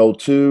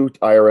 7702,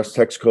 IRS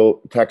tax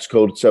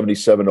code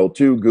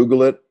 7702,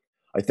 Google it.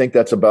 I think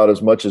that's about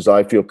as much as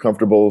I feel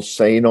comfortable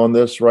saying on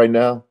this right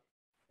now,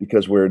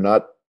 because we're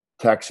not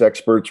tax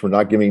experts. We're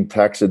not giving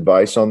tax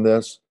advice on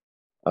this.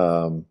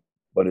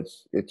 But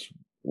it's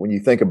when you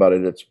think about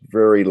it, it's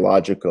very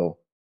logical.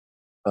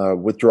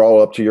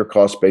 Withdrawal up to your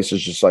cost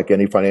basis, just like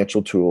any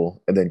financial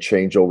tool, and then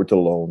change over to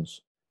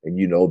loans. And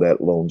you know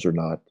that loans are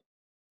not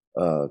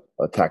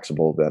a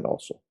taxable event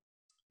also.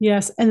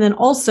 Yes. And then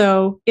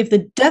also, if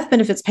the death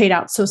benefit's paid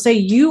out, so say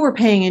you were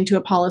paying into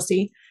a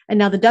policy and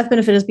now the death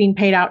benefit is being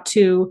paid out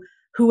to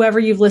whoever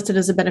you've listed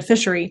as a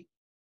beneficiary,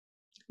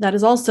 that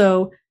is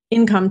also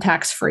income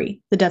tax-free,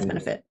 the death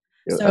benefit.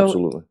 Yeah, so,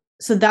 absolutely.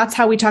 So that's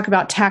how we talk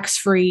about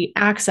tax-free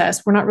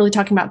access. We're not really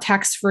talking about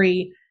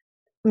tax-free.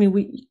 I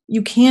mean,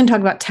 you can talk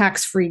about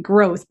tax-free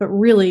growth, but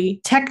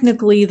really,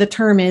 technically, the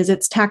term is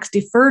it's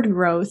tax-deferred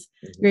growth.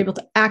 Mm-hmm. You're able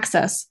to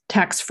access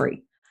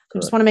tax-free. I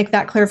just want to make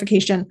that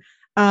clarification.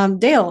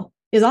 Dale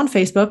is on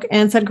Facebook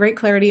and said great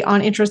clarity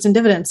on interest and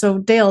dividends. So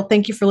Dale,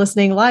 thank you for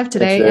listening live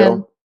today. Thanks, Dale.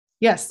 And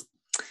yes.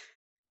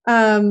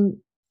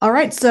 All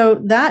right. So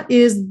that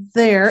is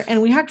there.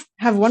 And we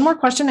have one more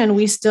question, and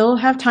we still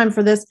have time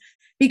for this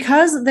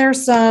because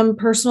there's some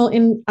personal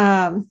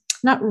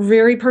not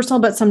very personal,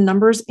 but some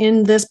numbers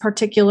in this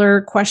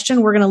particular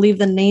question. We're going to leave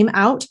the name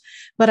out,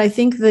 but I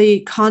think the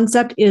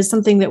concept is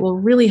something that will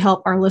really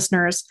help our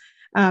listeners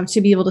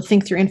to be able to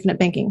think through infinite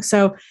banking.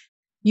 So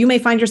you may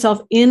find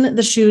yourself in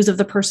the shoes of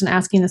the person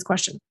asking this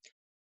question.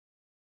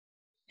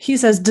 He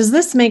says, does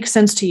this make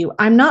sense to you?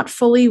 I'm not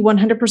fully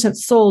 100%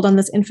 sold on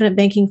this infinite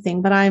banking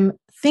thing, but I'm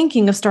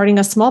thinking of starting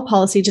a small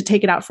policy to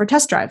take it out for a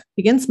test drive.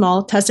 Begin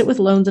small, test it with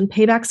loans and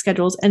payback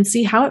schedules, and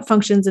see how it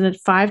functions in a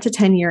 5 to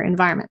 10 year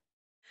environment.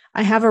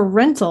 I have a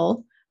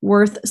rental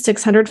worth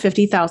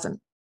 $650,000.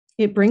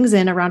 It brings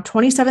in around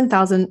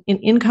 $27,000 in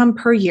income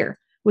per year,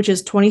 which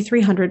is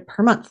 $2,300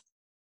 per month.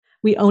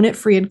 We own it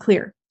free and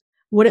clear.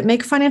 Would it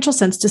make financial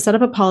sense to set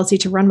up a policy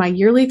to run my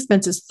yearly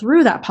expenses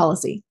through that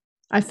policy?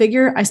 I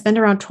figure I spend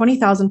around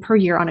 $20,000 per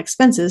year on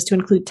expenses to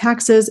include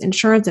taxes,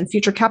 insurance, and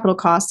future capital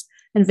costs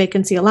and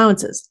vacancy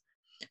allowances.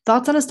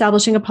 Thoughts on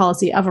establishing a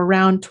policy of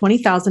around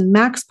 $20,000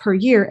 max per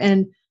year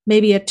and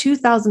maybe a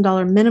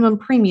 $2,000 minimum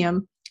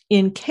premium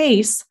in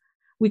case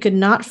we could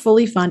not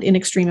fully fund in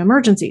extreme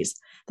emergencies.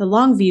 The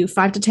long view,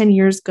 5 to 10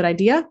 years, good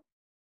idea?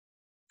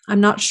 I'm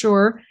not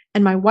sure,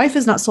 and my wife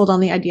is not sold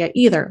on the idea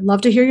either.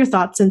 Love to hear your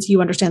thoughts since you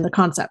understand the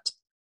concept.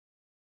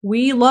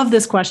 We love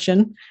this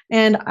question,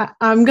 and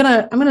I'm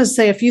gonna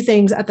say a few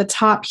things at the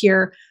top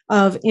here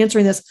of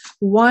answering this.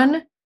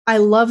 One, I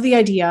love the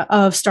idea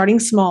of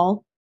starting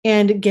small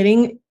and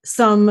getting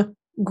some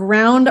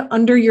ground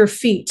under your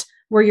feet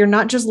where you're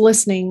not just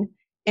listening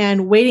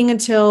and waiting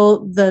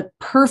until the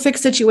perfect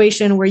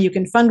situation where you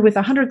can fund with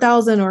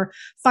 $100,000 or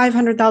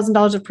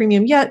 $500,000 of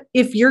premium. Yet,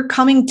 if you're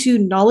coming to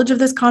knowledge of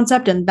this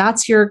concept and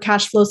that's your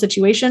cash flow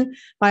situation,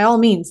 by all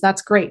means,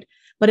 that's great.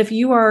 But if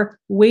you are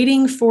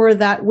waiting for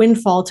that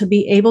windfall to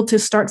be able to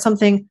start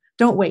something,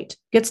 don't wait.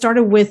 Get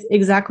started with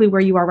exactly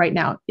where you are right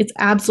now. It's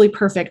absolutely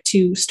perfect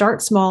to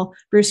start small.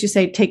 Bruce, you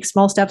say take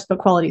small steps, but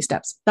quality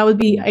steps. That would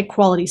be a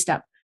quality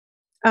step.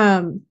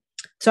 So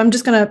I'm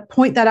just going to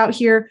point that out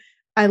here.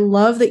 I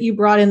love that you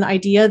brought in the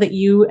idea that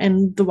you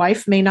and the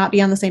wife may not be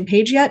on the same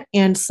page yet.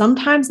 And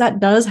sometimes that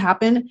does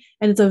happen.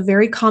 And it's a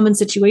very common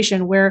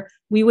situation where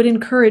we would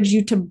encourage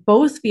you to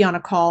both be on a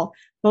call,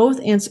 both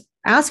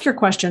ask your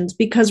questions,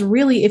 because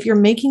really, if you're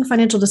making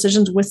financial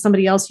decisions with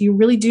somebody else, you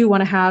really do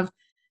want to have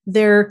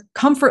their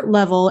comfort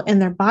level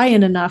and their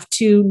buy-in enough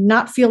to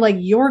not feel like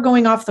you're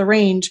going off the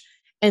range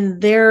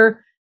and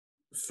they're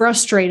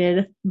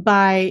frustrated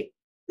by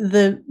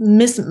the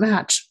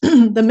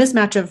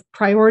mismatch of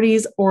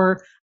priorities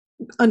or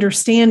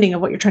understanding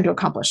of what you're trying to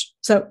accomplish.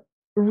 So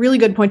really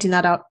good pointing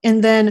that out.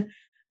 And then,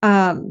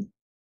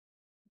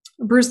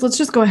 Bruce, let's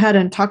just go ahead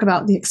and talk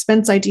about the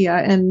expense idea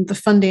and the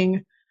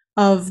funding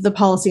of the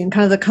policy and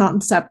kind of the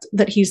concept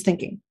that he's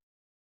thinking.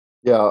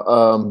 Yeah.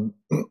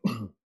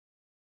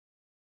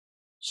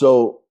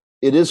 So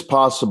it is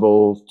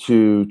possible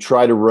to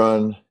try to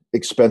run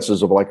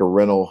expenses of like a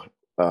rental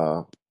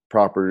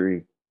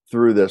property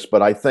through this,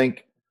 but I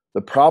think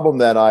the problem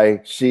that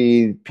I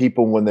see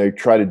people when they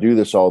try to do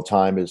this all the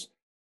time is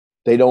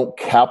they don't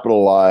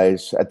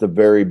capitalize at the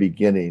very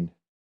beginning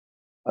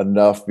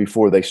enough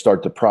before they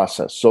start the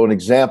process. So an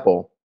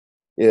example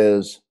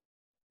is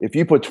if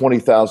you put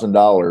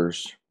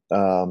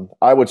 $20,000,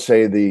 I would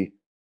say the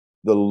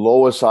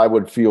lowest I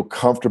would feel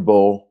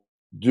comfortable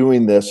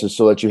doing this is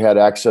so that you had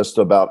access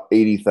to about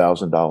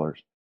 $80,000.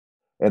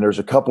 And there's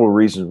a couple of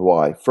reasons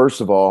why.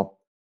 First of all,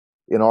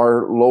 in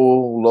our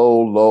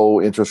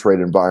low interest rate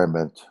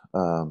environment,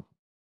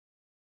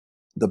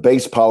 the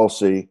base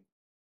policy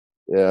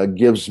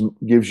gives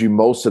you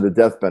most of the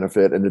death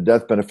benefit, and the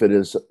death benefit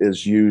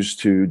is used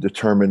to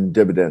determine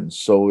dividends.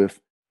 So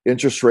if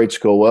interest rates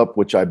go up,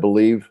 which I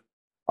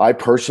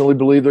personally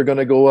believe they're going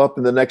to go up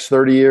in the next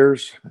 30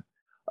 years.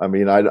 I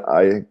mean,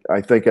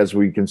 I think as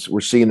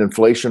we're seeing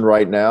inflation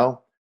right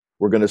now,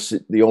 we're going to see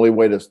the only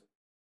way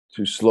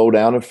to slow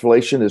down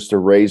inflation is to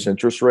raise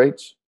interest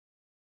rates.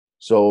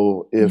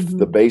 So if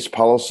the base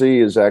policy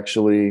is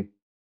actually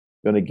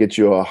going to get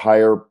you a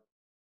higher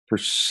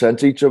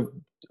percentage of,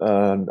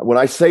 when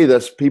I say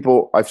this,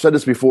 I've said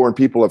this before and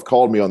people have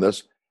called me on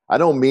this. I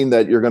don't mean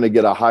that you're going to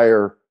get a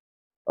higher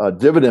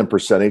dividend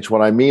percentage.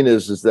 What I mean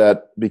is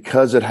that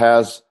because it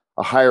has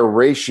a higher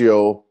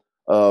ratio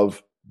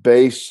of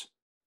base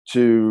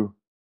to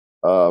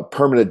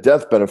permanent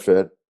death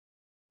benefit,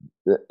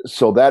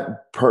 so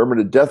that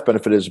permanent death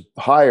benefit is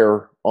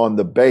higher on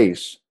the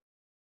base,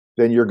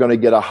 then you're going to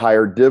get a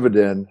higher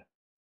dividend,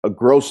 a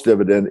gross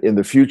dividend in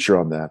the future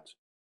on that.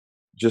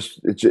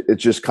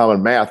 It's just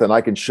common math, and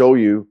I can show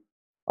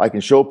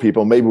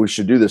people. Maybe we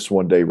should do this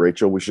one day,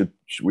 Rachel. We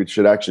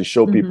should actually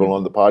show people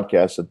on the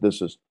podcast that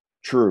this is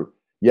true.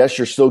 Yes,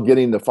 you're still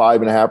getting the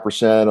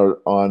 5.5%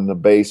 on the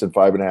base and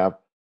 5.5%,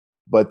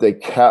 but they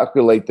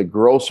calculate the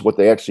gross, what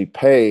they actually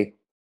pay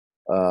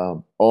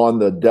on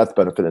the death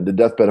benefit, and the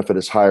death benefit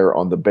is higher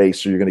on the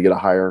base, so you're going to get a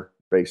higher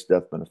base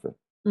death benefit.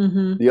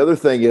 The other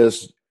thing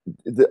is,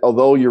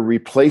 although you're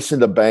replacing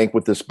the bank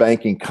with this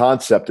banking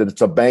concept, and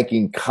it's a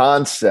banking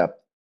concept,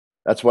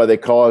 that's why they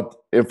call it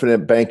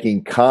infinite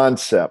banking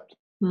concept,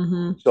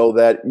 so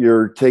that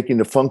you're taking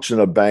the function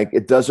of bank.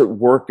 It doesn't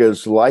work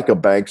as like a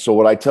bank. So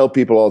what I tell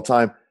people all the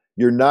time,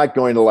 you're not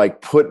going to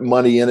like put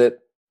money in it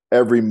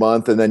every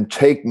month and then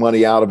take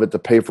money out of it to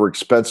pay for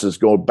expenses,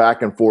 going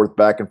back and forth,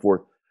 back and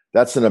forth.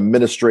 That's an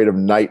administrative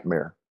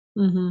nightmare.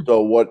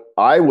 So what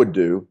I would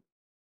do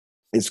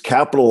is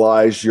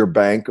capitalize your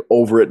bank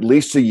over at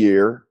least a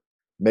year,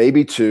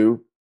 maybe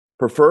 2,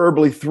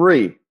 preferably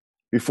 3,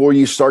 before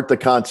you start the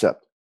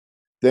concept.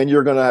 Then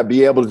you're going to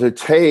be able to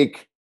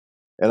take,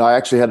 and I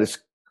actually had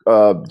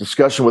a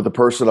discussion with a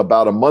person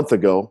about a month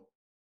ago,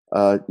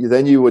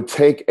 then you would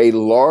take a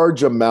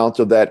large amount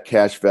of that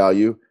cash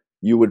value,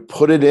 you would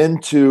put it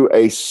into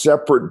a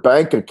separate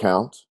bank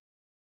account,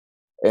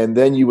 and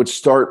then you would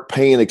start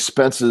paying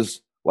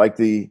expenses like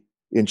the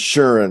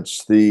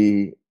insurance,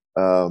 the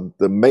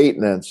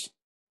maintenance,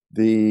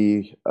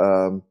 the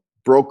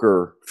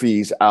broker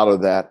fees out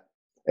of that,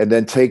 and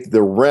then take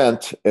the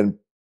rent and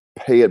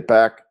pay it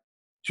back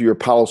to your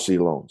policy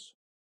loans.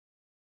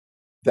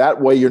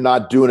 That way, you're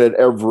not doing it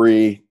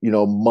every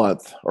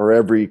month or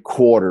every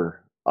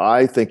quarter.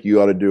 I think you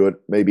ought to do it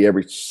maybe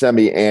every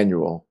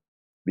semi-annual,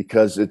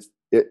 because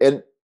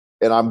and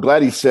I'm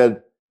glad he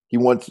said he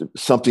wants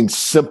something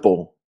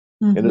simple,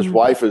 and his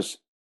wife is.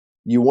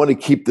 You want to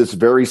keep this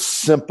very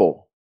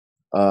simple,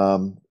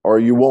 or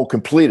you won't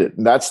complete it.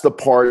 And that's the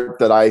part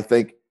that I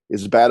think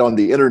is bad on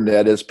the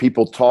internet, is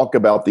people talk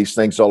about these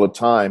things all the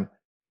time,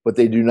 but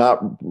they do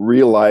not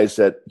realize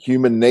that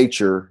human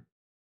nature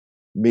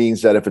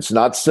means that if it's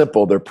not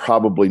simple, they're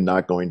probably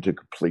not going to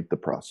complete the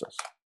process.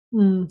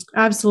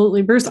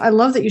 Absolutely. Bruce, I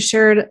love that you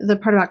shared the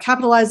part about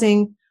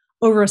capitalizing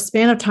over a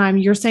span of time.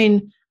 You're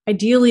saying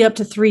ideally up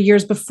to 3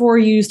 years before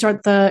you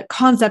start the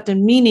concept,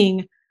 and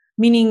meaning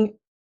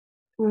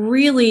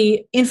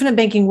really infinite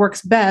banking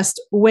works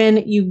best when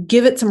you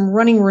give it some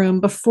running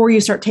room before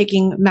you start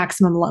taking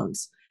maximum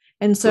loans.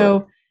 And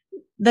so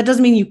that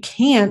doesn't mean you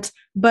can't,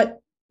 but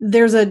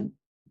there's a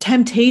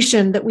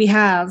temptation that we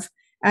have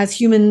as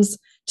humans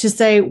to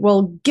say,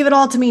 well, give it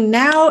all to me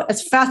now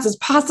as fast as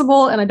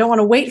possible, and I don't want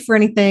to wait for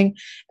anything.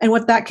 And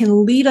what that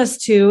can lead us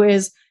to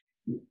is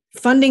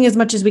funding as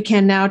much as we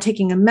can now,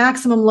 taking a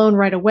maximum loan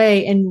right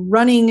away and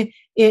running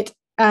it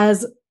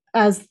as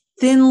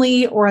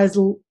thinly or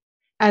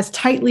as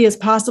tightly as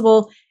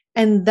possible.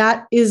 And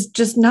that is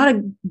just not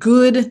a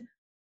good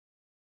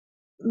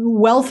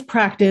wealth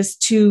practice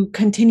to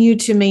continue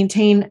to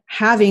maintain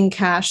having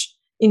cash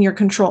in your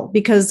control,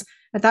 because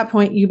at that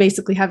point you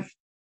basically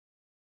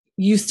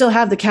you still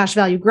have the cash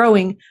value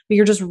growing, but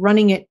you're just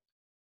running it,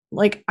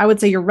 like I would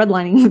say you're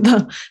redlining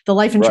the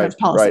life insurance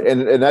policy. Right.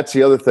 And that's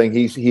the other thing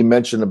he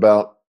mentioned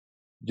about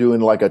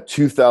doing like a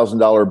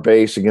 $2,000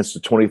 base against a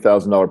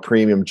 $20,000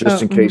 premium,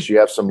 just in case you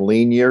have some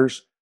lean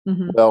years.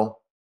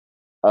 Well,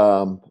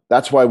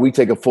 that's why we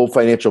take a full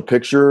financial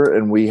picture,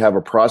 and we have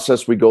a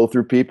process we go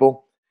through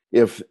people.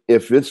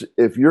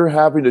 If you're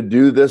having to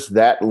do this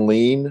that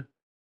lean,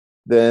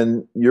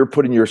 then you're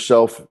putting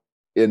yourself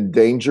in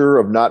danger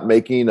of not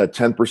making a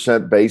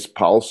 10% base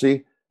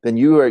policy. Then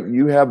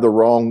you have the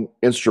wrong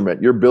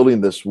instrument. You're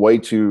building this way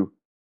too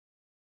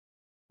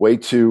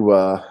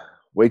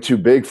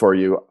big for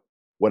you.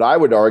 What I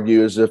would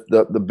argue is if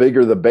the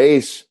bigger the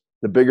base,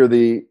 the bigger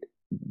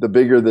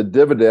the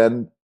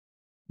dividend,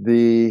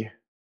 the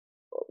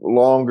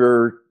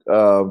longer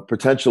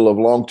potential of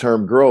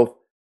long-term growth.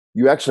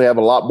 You actually have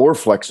a lot more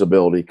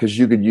flexibility because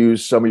you could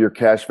use some of your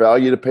cash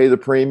value to pay the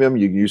premium.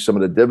 You can use some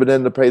of the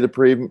dividend to pay the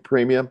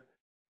premium.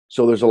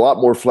 So there's a lot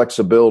more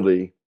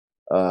flexibility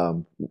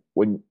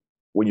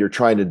when you're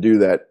trying to do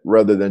that,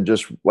 rather than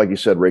just, like you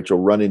said, Rachel,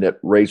 running it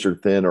razor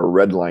thin or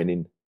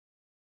redlining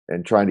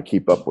and trying to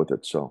keep up with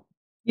it. So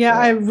yeah,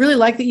 I really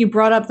like that you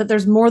brought up that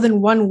there's more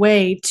than one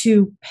way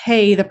to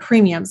pay the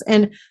premiums.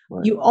 And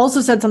right. You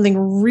also said something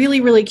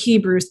really, really key,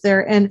 Bruce,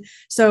 there. And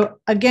so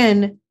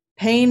again,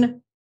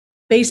 paying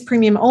base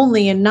premium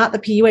only and not the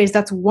PUAs,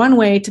 that's one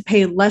way to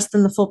pay less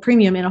than the full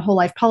premium in a whole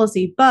life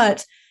policy.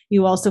 But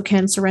you also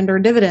can surrender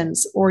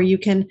dividends, or you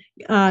can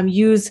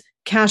use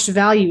cash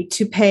value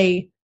to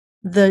pay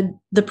the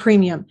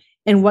premium.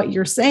 And what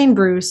you're saying,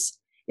 Bruce,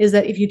 is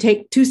that if you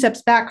take 2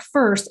 steps back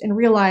first and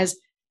realize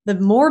the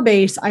more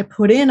base I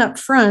put in up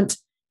front,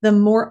 the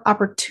more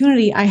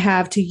opportunity I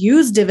have to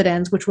use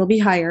dividends, which will be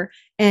higher,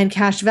 and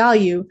cash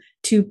value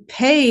to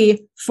pay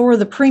for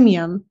the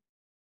premium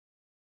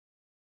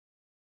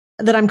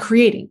that I'm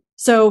creating.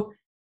 So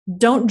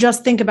don't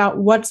just think about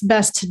what's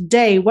best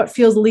today, what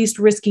feels least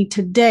risky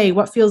today,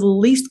 what feels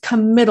least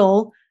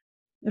committal,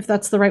 if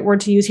that's the right word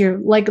to use here,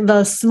 like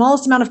the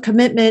smallest amount of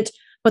commitment,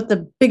 but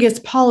the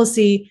biggest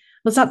policy.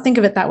 Let's not think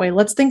of it that way.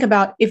 Let's think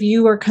about, if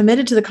you are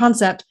committed to the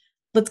concept,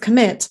 let's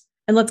commit,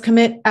 and let's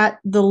commit at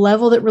the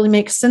level that really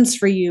makes sense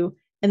for you.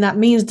 And that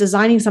means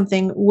designing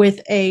something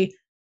with a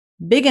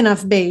big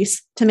enough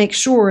base to make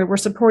sure we're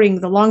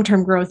supporting the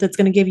long-term growth that's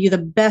going to give you the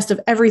best of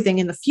everything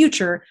in the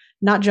future,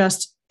 not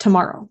just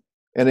tomorrow.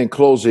 And in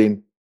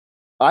closing,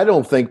 I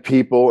don't think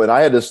people, and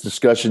I had this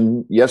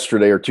discussion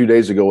yesterday or 2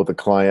 days ago with a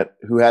client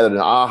who had an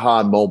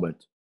aha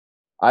moment.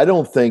 I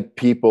don't think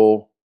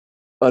people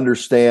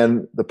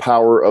understand the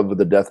power of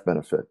the death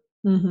benefit.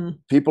 Mm-hmm.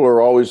 People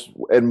are always,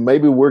 and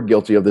maybe we're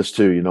guilty of this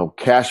too,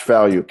 cash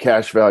value,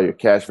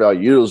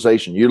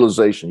 utilization.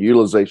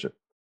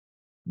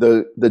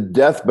 The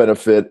death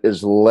benefit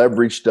is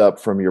leveraged up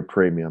from your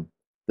premium.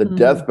 The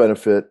death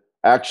benefit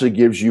actually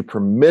gives you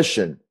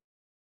permission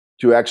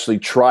to actually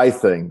try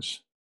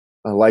things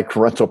like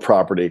rental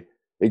property.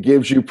 It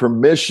gives you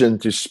permission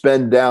to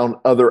spend down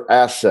other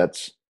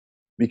assets,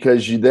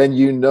 because you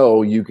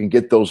can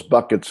get those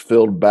buckets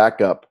filled back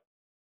up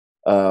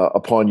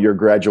upon your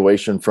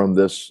graduation from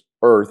this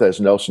earth, as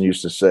Nelson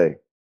used to say.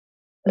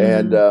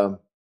 And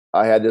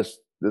I had this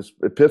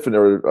epiphany,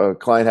 or a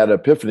client had an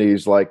epiphany.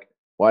 He's like,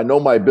 well, I know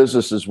my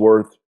business is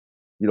worth,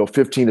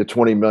 $15 to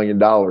 $20 million,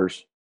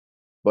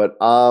 but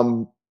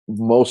I'm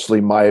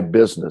mostly my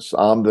business.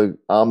 I'm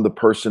the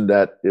person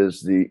that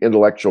is the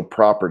intellectual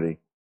property.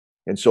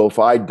 And so if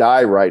I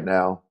die right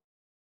now,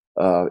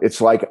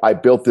 it's like I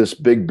built this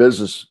big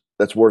business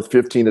that's worth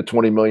 $15 to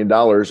 $20 million.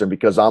 And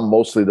because I'm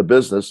mostly the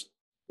business,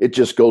 it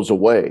just goes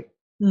away.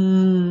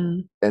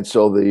 And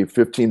so the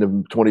 $15 to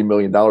 $20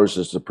 million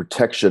is the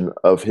protection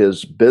of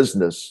his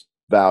business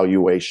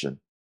valuation.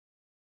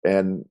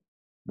 And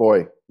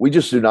boy, we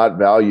just do not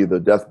value the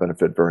death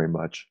benefit very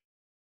much.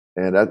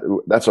 And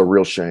that's a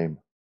real shame.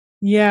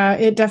 Yeah,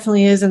 it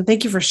definitely is. And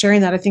thank you for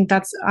sharing that. I think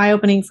that's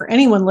eye-opening for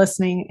anyone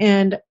listening.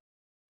 And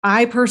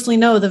I personally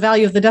know the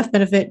value of the death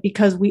benefit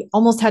because we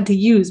almost had to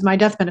use my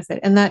death benefit.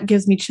 And that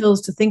gives me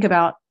chills to think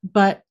about.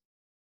 But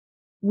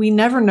we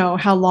never know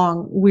how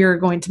long we're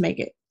going to make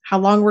it, how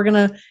long we're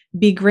going to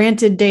be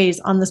granted days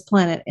on this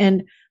planet.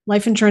 And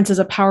life insurance is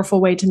a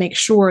powerful way to make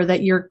sure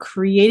that you're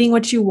creating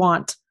what you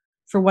want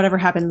for whatever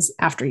happens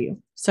after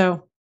you.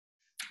 So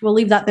we'll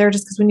leave that there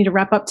just because we need to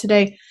wrap up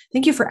today.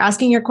 Thank you for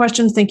asking your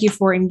questions. Thank you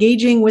for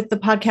engaging with the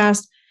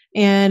podcast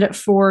and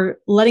for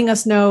letting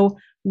us know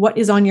what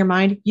is on your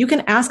mind. You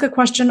can ask a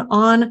question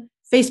on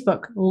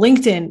Facebook,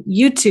 LinkedIn,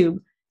 YouTube.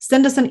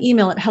 Send us an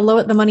email at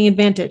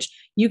hello@themoneyadvantage.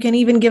 You can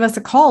even give us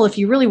a call if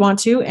you really want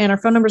to. And our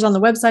phone number is on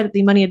the website at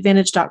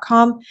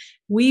themoneyadvantage.com.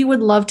 We would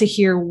love to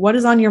hear what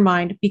is on your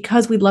mind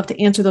because we'd love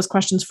to answer those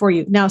questions for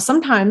you. Now,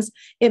 sometimes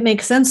it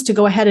makes sense to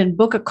go ahead and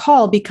book a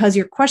call because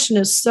your question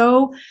is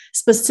so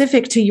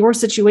specific to your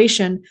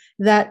situation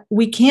that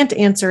we can't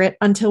answer it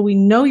until we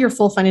know your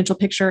full financial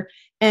picture.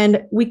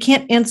 And we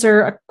can't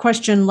answer a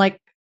question like,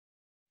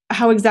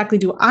 how exactly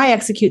do I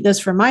execute this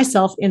for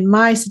myself in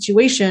my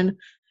situation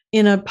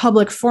in a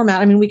public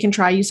format? I mean, we can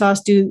try. You saw us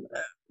do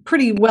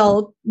pretty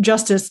well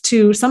justice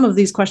to some of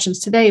these questions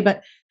today,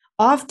 but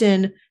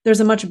often there's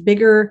a much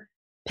bigger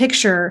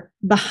picture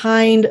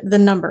behind the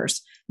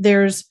numbers.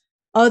 There's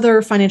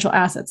other financial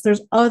assets,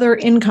 there's other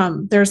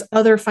income, there's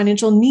other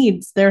financial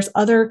needs, there's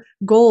other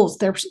goals,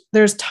 there's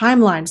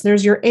timelines,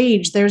 there's your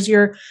age, there's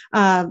your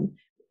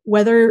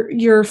whether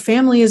your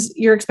family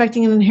you're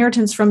expecting an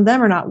inheritance from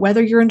them or not,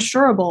 whether you're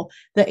insurable,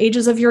 the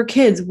ages of your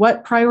kids,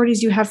 what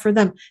priorities you have for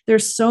them.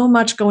 There's so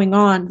much going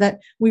on that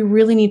we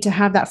really need to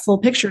have that full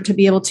picture to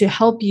be able to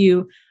help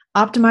you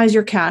optimize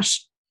your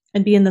cash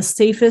and be in the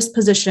safest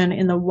position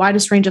in the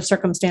widest range of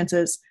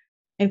circumstances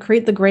and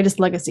create the greatest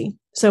legacy.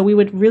 So we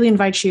would really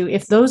invite you,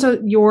 if those are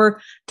your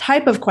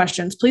type of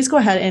questions, please go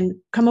ahead and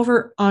come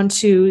over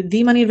onto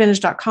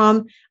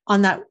themoneyadvantage.com.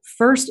 On that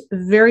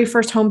very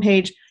first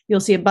homepage, you'll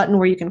see a button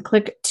where you can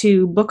click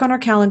to book on our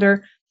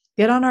calendar,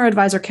 get on our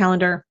advisor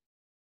calendar.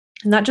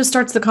 And that just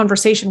starts the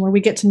conversation where we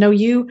get to know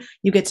you,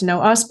 you get to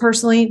know us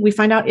personally. We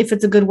find out if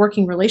it's a good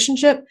working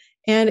relationship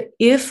and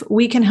if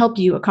we can help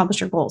you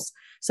accomplish your goals.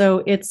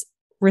 So it's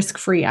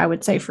risk-free, I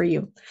would say, for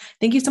you.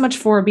 Thank you so much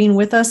for being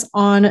with us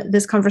on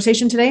this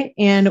conversation today.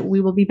 And we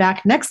will be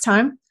back next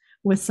time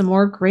with some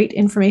more great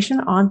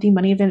information on the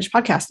Money Advantage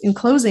podcast. In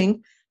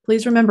closing,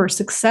 please remember,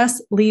 success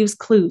leaves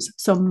clues.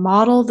 So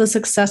model the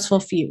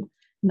successful few,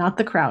 not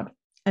the crowd,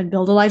 and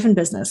build a life and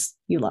business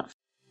you love.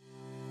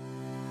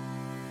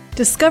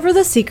 Discover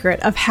the secret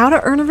of how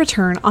to earn a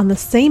return on the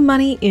same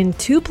money in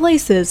 2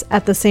 places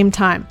at the same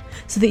time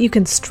so that you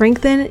can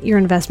strengthen your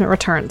investment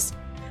returns.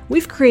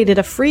 We've created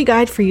a free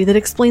guide for you that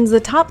explains the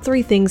top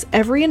 3 things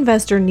every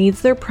investor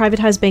needs their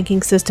privatized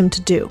banking system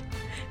to do.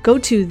 Go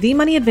to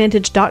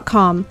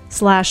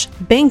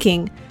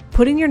themoneyadvantage.com/banking,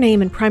 put in your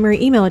name and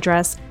primary email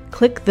address,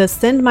 click the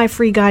Send My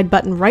Free Guide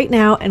button right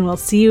now, and we'll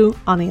see you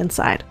on the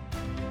inside.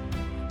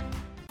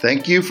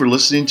 Thank you for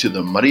listening to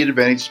the Money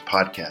Advantage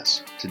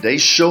podcast.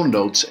 Today's show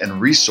notes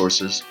and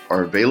resources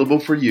are available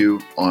for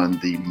you on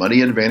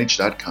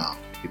themoneyadvantage.com.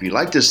 If you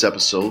like this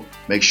episode,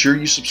 make sure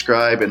you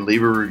subscribe and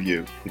leave a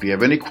review. If you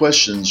have any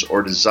questions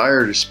or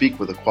desire to speak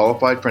with a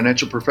qualified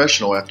financial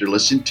professional after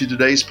listening to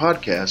today's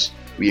podcast,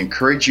 we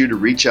encourage you to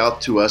reach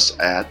out to us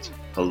at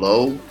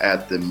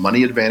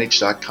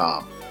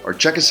hello@themoneyadvantage.com or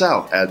check us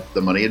out at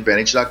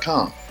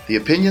themoneyadvantage.com. The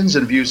opinions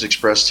and views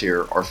expressed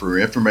here are for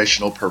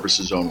informational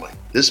purposes only.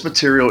 This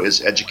material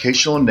is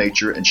educational in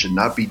nature and should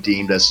not be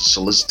deemed as a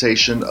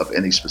solicitation of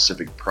any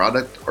specific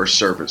product or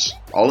service.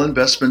 All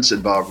investments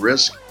involve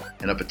risk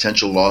and a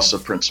potential loss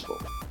of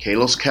principal.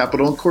 Kalos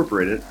Capital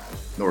Incorporated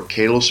nor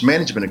Kalos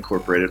Management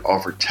Incorporated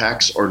offer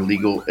tax or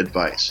legal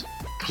advice.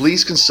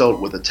 Please consult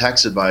with a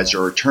tax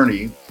advisor or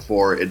attorney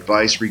for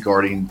advice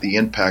regarding the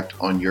impact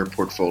on your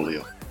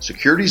portfolio.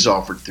 Securities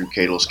offered through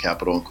Kalos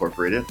Capital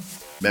Incorporated,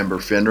 member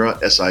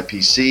FINRA,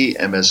 SIPC,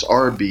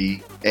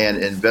 MSRB, and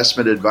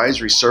investment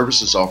advisory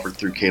services offered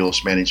through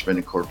Kalos Management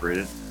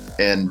Incorporated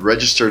and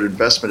registered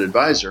investment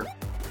advisor,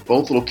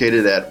 both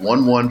located at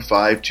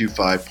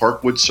 11525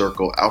 Parkwood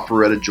Circle,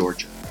 Alpharetta,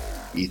 Georgia.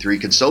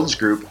 E3 Consultants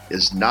Group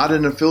is not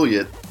an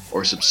affiliate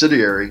or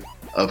subsidiary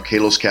of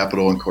Kalos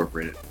Capital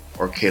Incorporated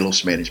or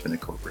Kalos Management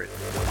Incorporated.